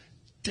 and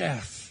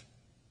death.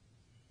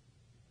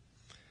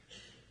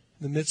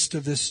 In the midst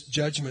of this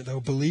judgment,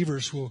 though,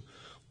 believers will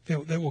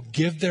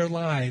give their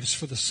lives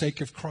for the sake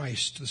of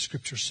Christ, the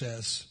Scripture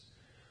says.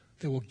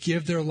 They will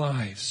give their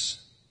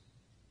lives.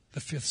 The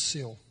 5th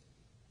seal.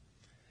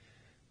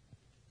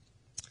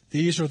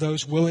 These are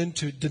those willing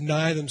to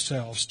deny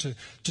themselves, to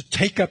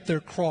take up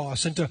their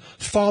cross, and to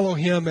follow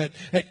Him at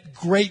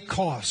great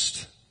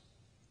cost.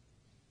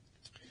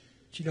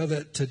 Do you know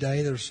that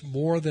today there's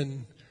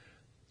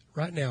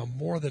right now,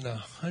 more than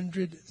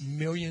 100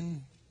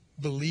 million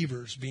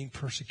believers being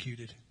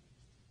persecuted?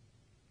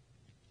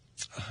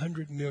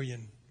 100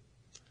 million.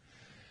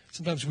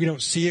 Sometimes we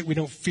don't see it, we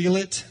don't feel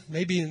it,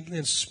 maybe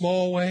in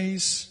small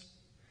ways.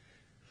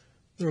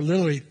 There are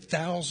literally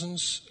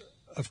thousands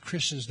of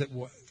Christians that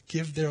will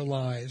give their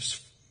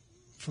lives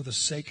for the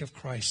sake of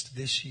Christ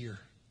this year.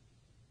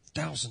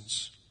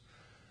 Thousands.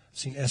 I've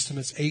seen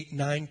estimates 8,000,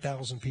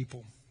 9,000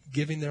 people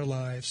giving their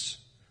lives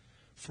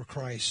for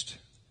Christ.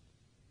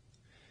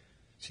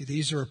 See,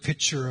 these are a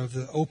picture of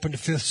the opened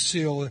 5th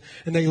seal,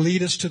 and they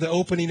lead us to the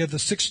opening of the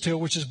 6th seal,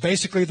 which is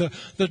basically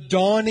the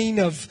dawning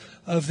of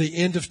the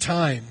end of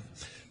time.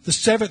 The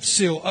 7th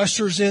seal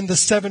ushers in the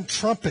 7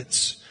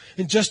 trumpets.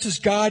 And just as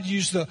God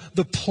used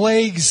the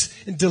plagues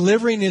in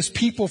delivering His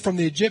people from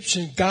the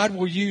Egyptians, God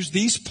will use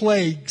these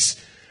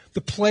plagues, the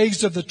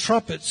plagues of the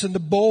trumpets and the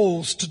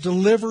bowls, to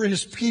deliver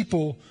His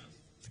people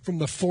from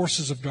the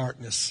forces of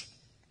darkness.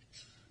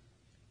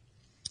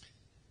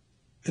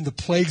 In the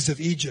plagues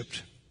of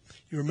Egypt,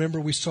 you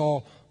remember we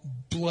saw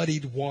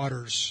bloodied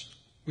waters.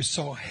 We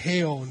saw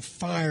hail and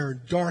fire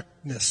and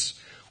darkness.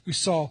 We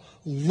saw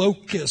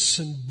locusts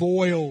and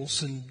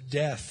boils and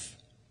death.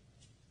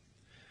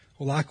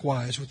 Well,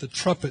 likewise, with the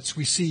trumpets,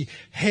 we see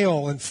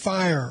hail and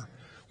fire.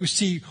 We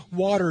see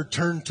water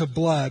turned to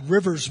blood,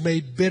 rivers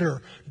made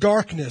bitter,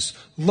 darkness,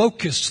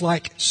 locusts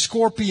like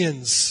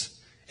scorpions,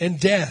 and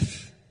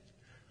death.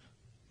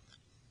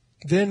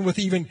 Then with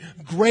even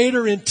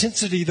greater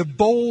intensity, the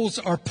bowls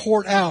are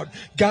poured out.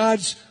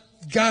 God's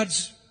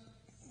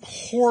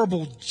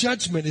horrible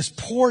judgment is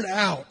poured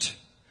out.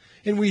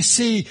 And we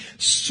see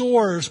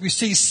swords, we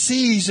see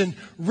seas and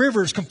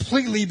rivers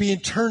completely being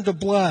turned to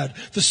blood.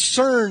 The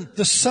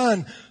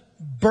sun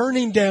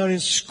burning down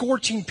and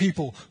scorching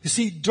people. We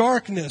see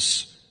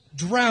darkness,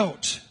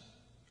 drought,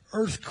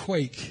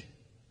 earthquake.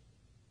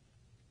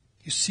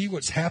 You see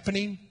what's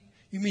happening?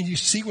 You mean you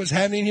see what's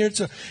happening here?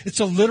 It's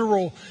a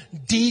literal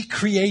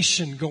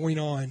decreation going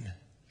on.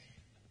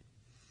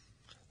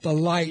 The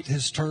light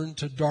has turned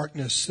to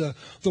darkness.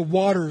 The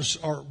waters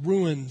are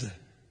ruined.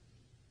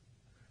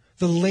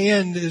 The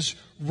land is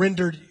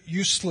rendered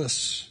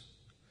useless.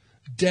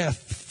 Death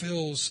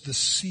fills the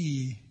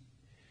sea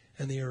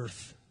and the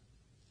earth.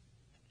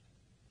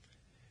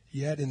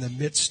 Yet in the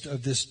midst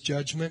of this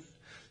judgment,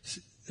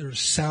 there is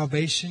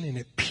salvation, and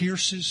it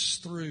pierces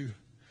through.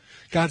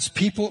 God's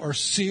people are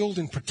sealed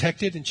and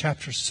protected in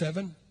chapter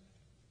 7.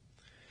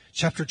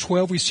 Chapter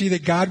 12, we see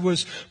that God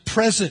was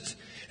present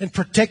and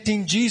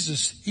protecting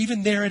Jesus,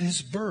 even there at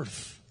His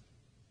birth.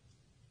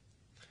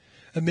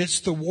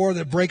 Amidst the war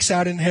that breaks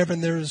out in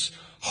heaven, there is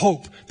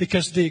hope,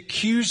 because the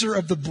accuser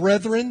of the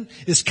brethren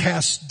is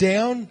cast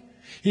down.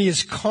 He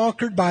is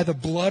conquered by the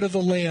blood of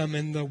the Lamb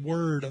and the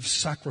word of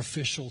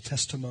sacrificial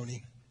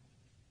testimony.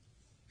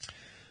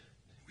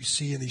 We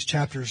see in these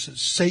chapters that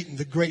Satan,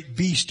 the great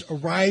beast,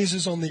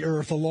 arises on the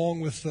earth along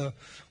with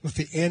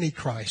the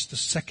Antichrist, the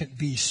second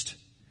beast.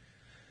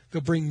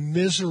 They'll bring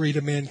misery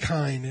to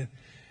mankind,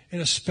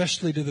 and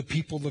especially to the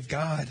people of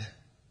God.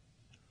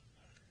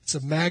 It's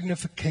a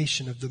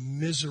magnification of the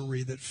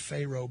misery that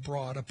Pharaoh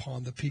brought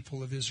upon the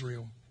people of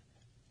Israel.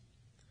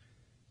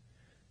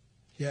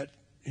 Yet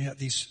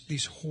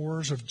these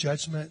horrors of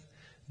judgment,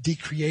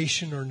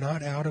 decreation, are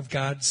not out of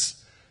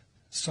God's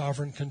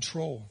sovereign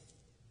control.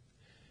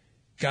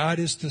 God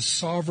is the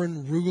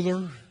sovereign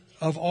ruler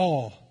of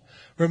all.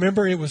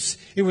 Remember, it was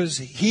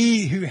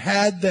he who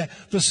had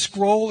the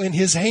scroll in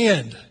his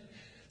hand.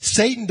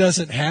 Satan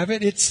doesn't have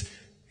it.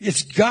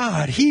 It's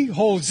God. He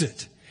holds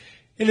it.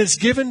 And it's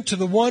given to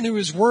the one who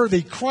is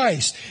worthy,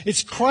 Christ.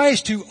 It's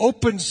Christ who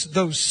opens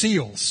those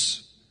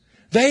seals.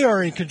 They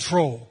are in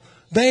control.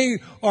 They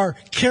are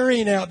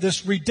carrying out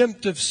this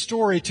redemptive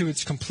story to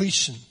its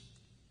completion.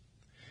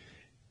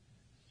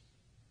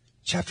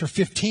 Chapter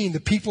 15, the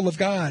people of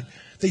God,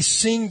 they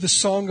sing the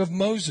song of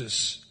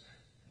Moses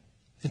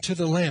and to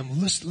the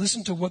Lamb.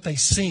 Listen to what they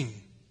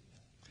sing.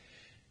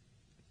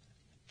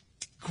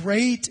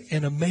 Great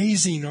and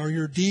amazing are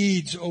your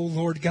deeds, O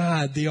Lord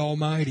God, the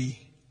Almighty.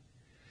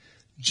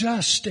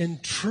 Just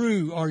and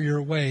true are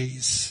your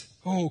ways,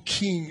 O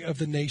King of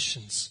the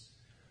nations.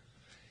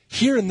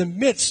 Here in the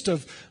midst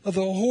of the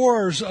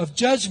horrors of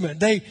judgment,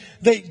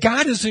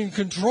 God is in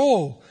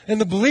control. And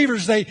the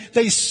believers, they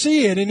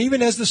see it. And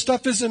even as the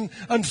stuff is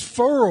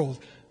unfurled,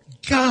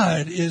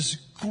 God is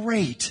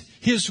great.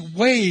 His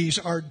ways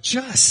are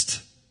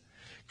just.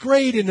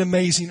 Great and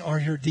amazing are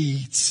your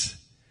deeds.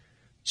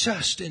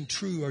 Just and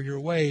true are your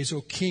ways,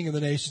 O King of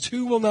the nations.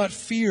 Who will not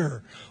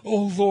fear,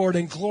 O Lord,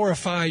 and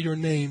glorify your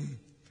name?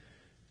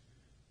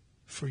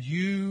 For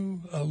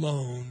you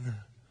alone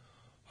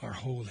are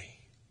holy.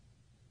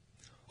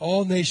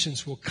 All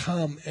nations will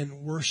come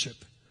and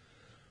worship,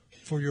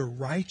 for your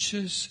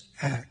righteous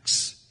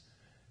acts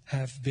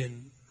have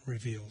been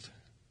revealed.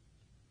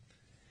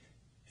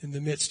 In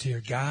the midst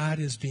here, God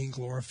is being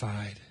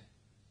glorified.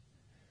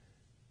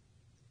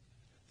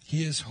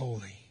 He is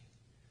holy.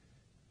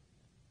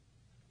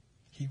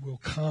 He will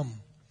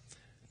come,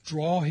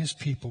 draw his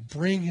people,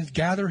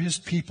 gather his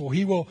people.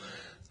 He will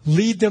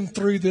lead them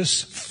through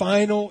this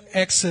final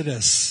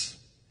exodus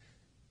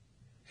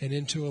and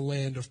into a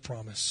land of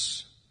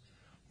promise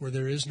where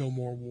there is no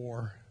more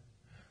war,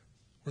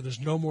 where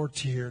there's no more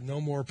tear, no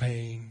more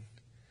pain,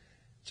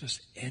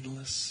 just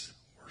endless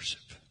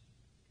worship.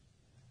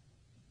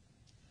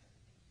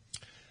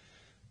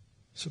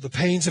 So the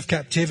pains of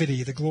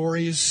captivity, the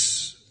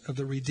glories of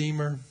the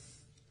Redeemer,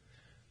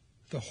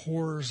 the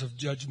horrors of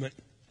judgment.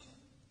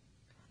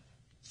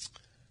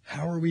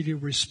 How are we to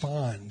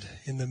respond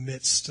in the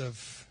midst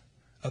of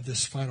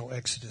this final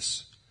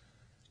exodus?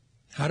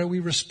 How do we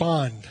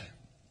respond?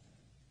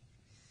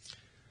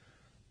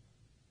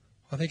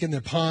 I think in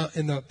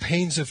the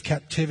pains of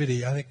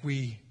captivity, I think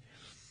we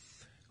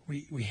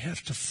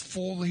have to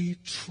fully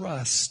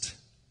trust,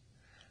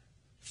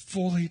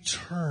 fully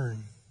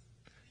turn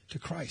to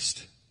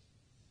Christ.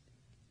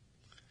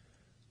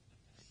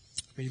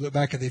 When you look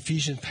back at the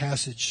Ephesians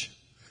passage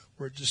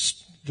where it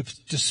just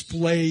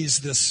displays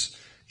this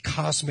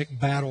cosmic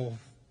battle,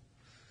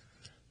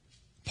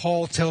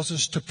 Paul tells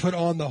us to put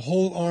on the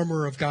whole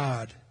armor of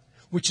God,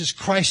 which is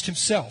Christ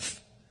himself.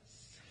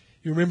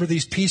 You remember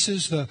these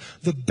pieces? The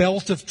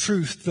belt of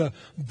truth, the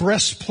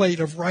breastplate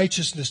of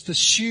righteousness, the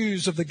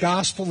shoes of the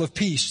gospel of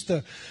peace,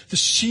 the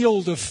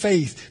shield of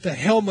faith, the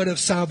helmet of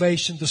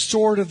salvation, the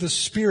sword of the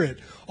Spirit.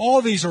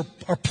 All these are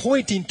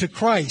pointing to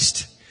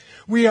Christ.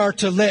 We are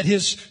to let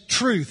His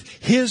truth,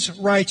 His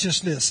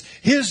righteousness,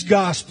 His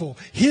gospel,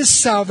 His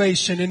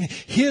salvation, and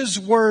His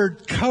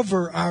word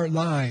cover our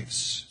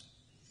lives.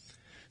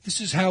 This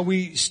is how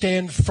we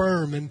stand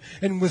firm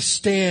and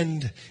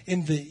withstand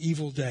in the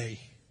evil day.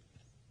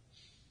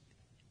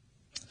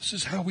 This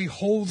is how we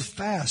hold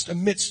fast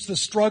amidst the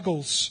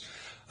struggles,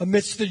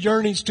 amidst the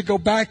yearnings to go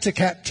back to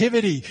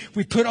captivity.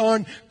 We put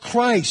on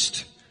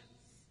Christ.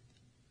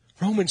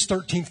 Romans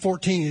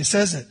 13:14, it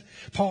says it.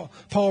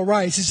 Paul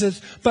writes, he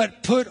says,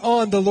 but put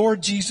on the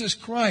Lord Jesus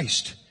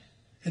Christ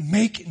and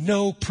make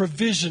no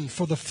provision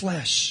for the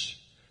flesh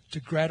to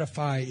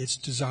gratify its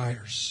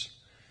desires.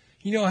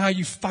 You know how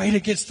you fight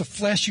against the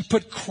flesh? You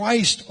put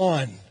Christ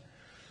on.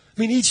 I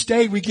mean, each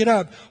day we get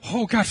up,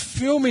 oh God,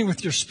 fill me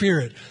with your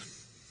Spirit.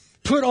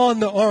 Put on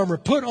the armor.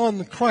 Put on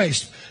the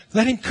Christ.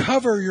 Let Him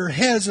cover your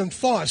heads and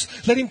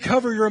thoughts. Let Him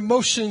cover your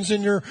emotions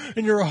and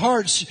your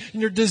hearts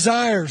and your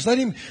desires. Let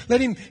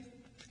Him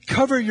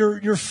cover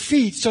your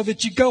feet so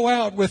that you go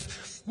out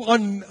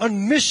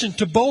on mission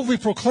to boldly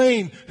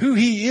proclaim who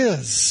He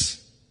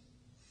is.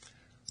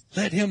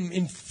 Let Him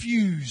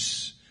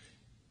infuse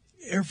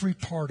every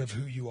part of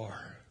who you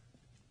are.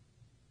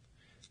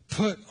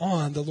 Put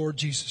on the Lord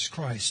Jesus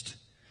Christ.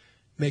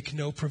 Make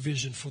no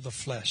provision for the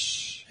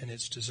flesh and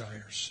its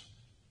desires.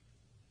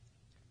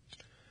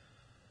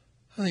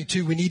 I think,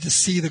 too, we need to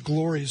see the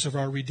glories of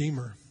our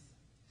Redeemer.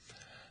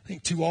 I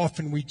think too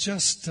often we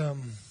just, I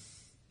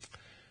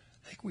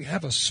think we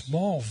have a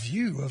small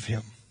view of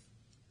Him.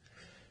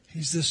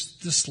 He's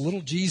this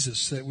little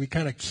Jesus that we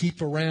kind of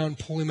keep around,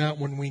 pull Him out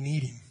when we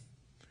need Him.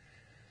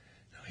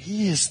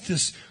 He is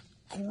this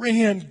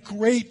grand,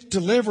 great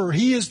deliverer.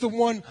 He is the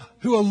one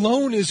who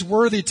alone is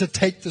worthy to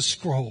take the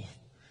scroll.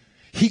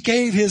 He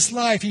gave His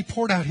life. He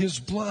poured out His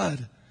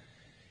blood.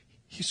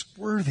 He's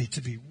worthy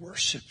to be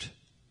worshiped.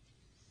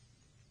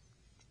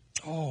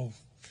 Oh,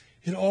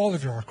 in all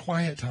of our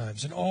quiet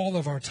times, in all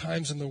of our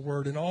times in the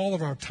Word, in all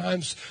of our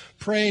times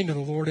praying to the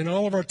Lord, in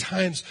all of our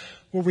times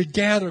where we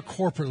gather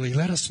corporately,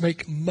 let us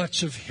make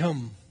much of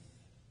Him.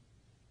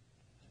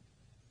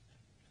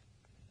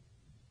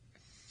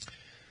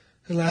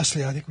 And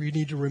lastly, I think we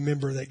need to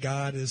remember that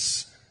God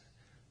is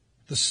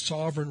the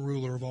sovereign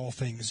ruler of all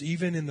things,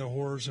 even in the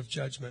horrors of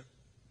judgment.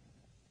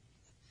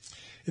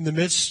 In the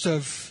midst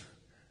of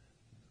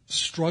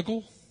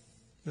struggle,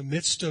 in the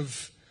midst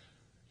of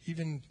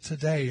even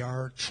today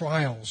our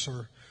trials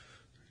or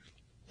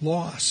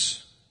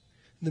loss,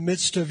 in the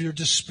midst of your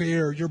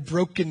despair, your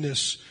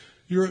brokenness,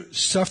 your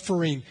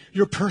suffering,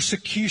 your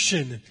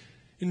persecution,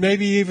 and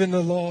maybe even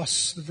the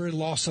very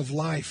loss of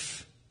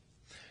life,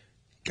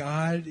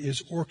 God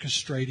is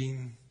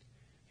orchestrating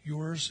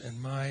yours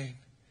and my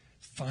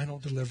final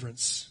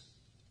deliverance.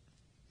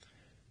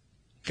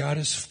 God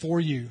is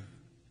for you.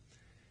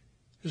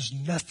 There's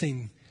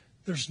nothing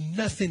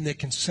that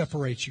can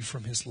separate you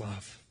from His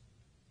love.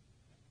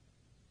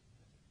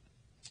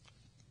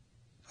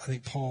 I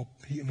think Paul,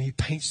 he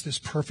paints this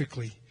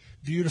perfectly,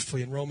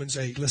 beautifully in Romans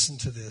 8. Listen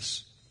to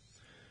this.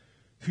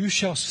 Who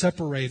shall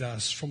separate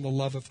us from the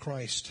love of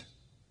Christ?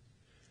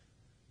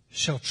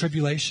 Shall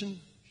tribulation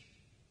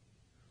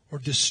or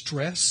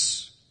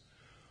distress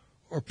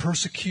or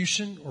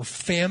persecution or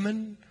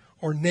famine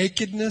or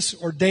nakedness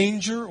or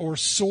danger or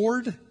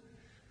sword?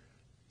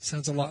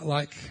 Sounds a lot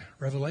like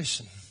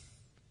Revelation.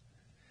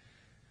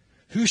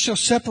 Who shall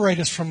separate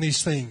us from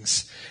these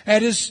things?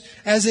 As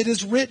it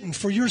is written,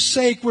 for your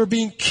sake we're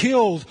being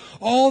killed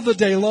all the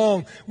day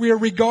long. We are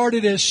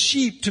regarded as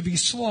sheep to be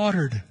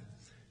slaughtered.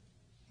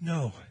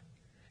 No.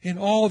 In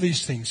all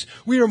these things,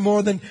 we are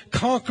more than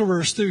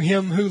conquerors through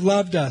Him who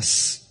loved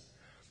us.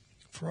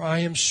 For I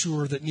am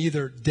sure that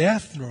neither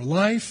death nor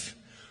life,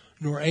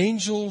 nor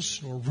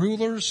angels, nor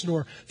rulers,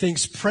 nor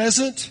things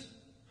present,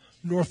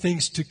 nor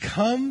things to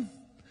come,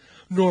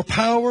 nor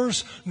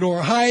powers,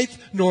 nor height,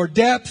 nor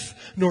depth,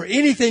 nor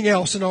anything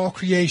else in all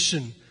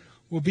creation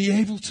will be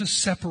able to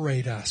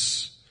separate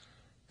us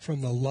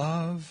from the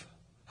love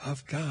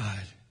of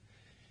God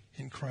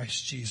in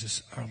Christ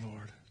Jesus our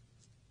Lord.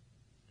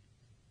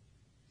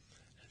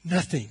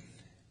 Nothing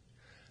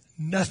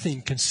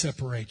can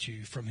separate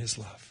you from His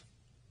love.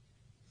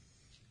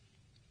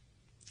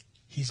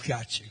 He's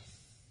got you.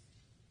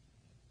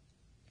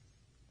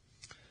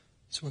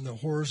 So in the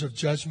horrors of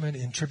judgment,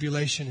 in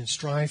tribulation and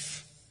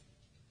strife,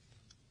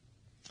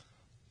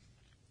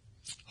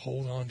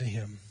 hold on to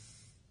Him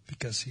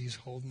because He's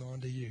holding on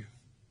to you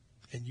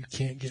and you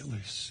can't get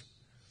loose.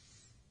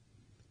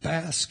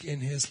 Bask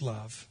in His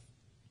love.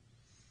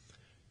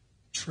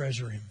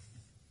 Treasure Him.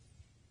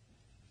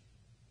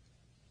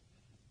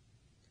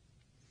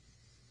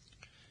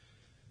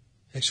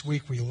 Next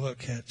week we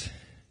look at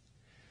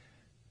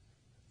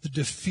the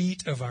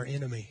defeat of our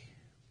enemy.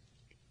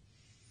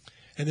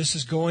 And this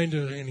is going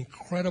to an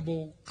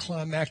incredible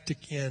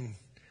climactic end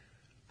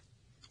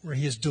where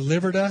He has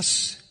delivered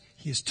us.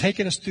 He has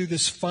taken us through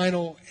this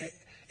final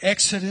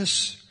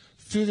exodus,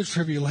 through the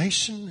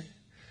tribulation.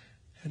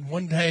 And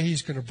one day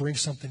He's going to bring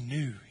something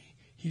new.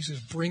 He's going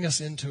to bring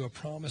us into a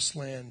promised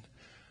land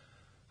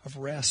of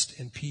rest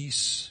and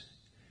peace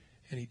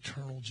and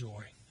eternal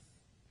joy.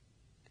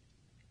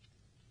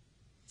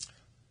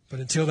 But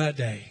until that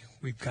day,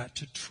 we've got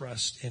to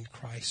trust in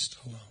Christ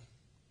alone.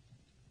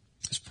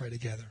 Let's pray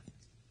together.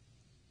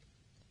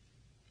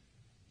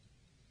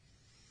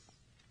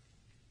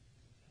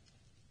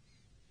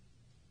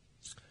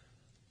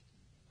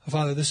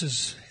 Father,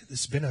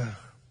 it's been a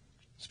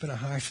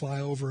high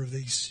flyover of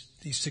these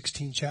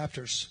 16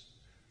 chapters.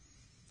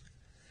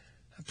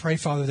 I pray,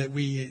 Father, that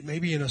we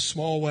maybe in a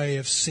small way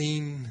have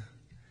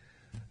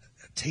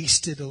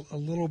tasted a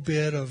little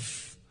bit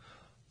of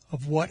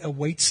what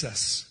awaits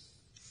us.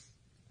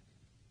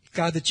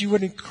 God, that You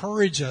would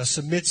encourage us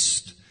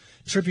amidst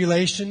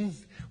tribulation,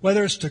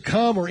 whether it's to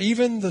come or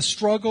even the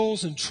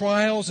struggles and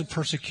trials and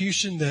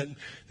persecution that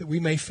we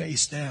may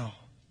face now.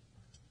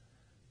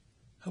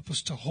 Help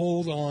us to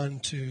hold on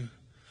to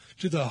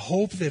the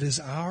hope that is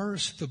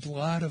ours, the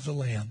blood of the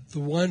Lamb, the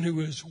one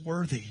who is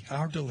worthy,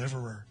 our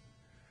deliverer.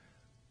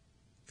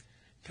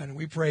 God, and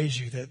we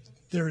praise You that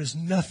there is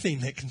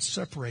nothing that can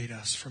separate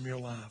us from Your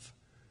love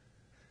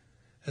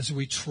as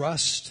we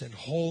trust and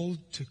hold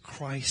to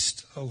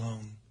Christ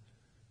alone,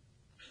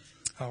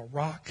 our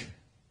rock,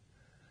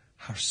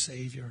 our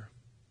Savior,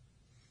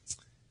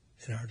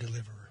 and our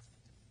deliverer.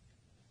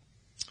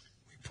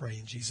 We pray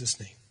in Jesus'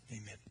 name.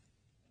 Amen.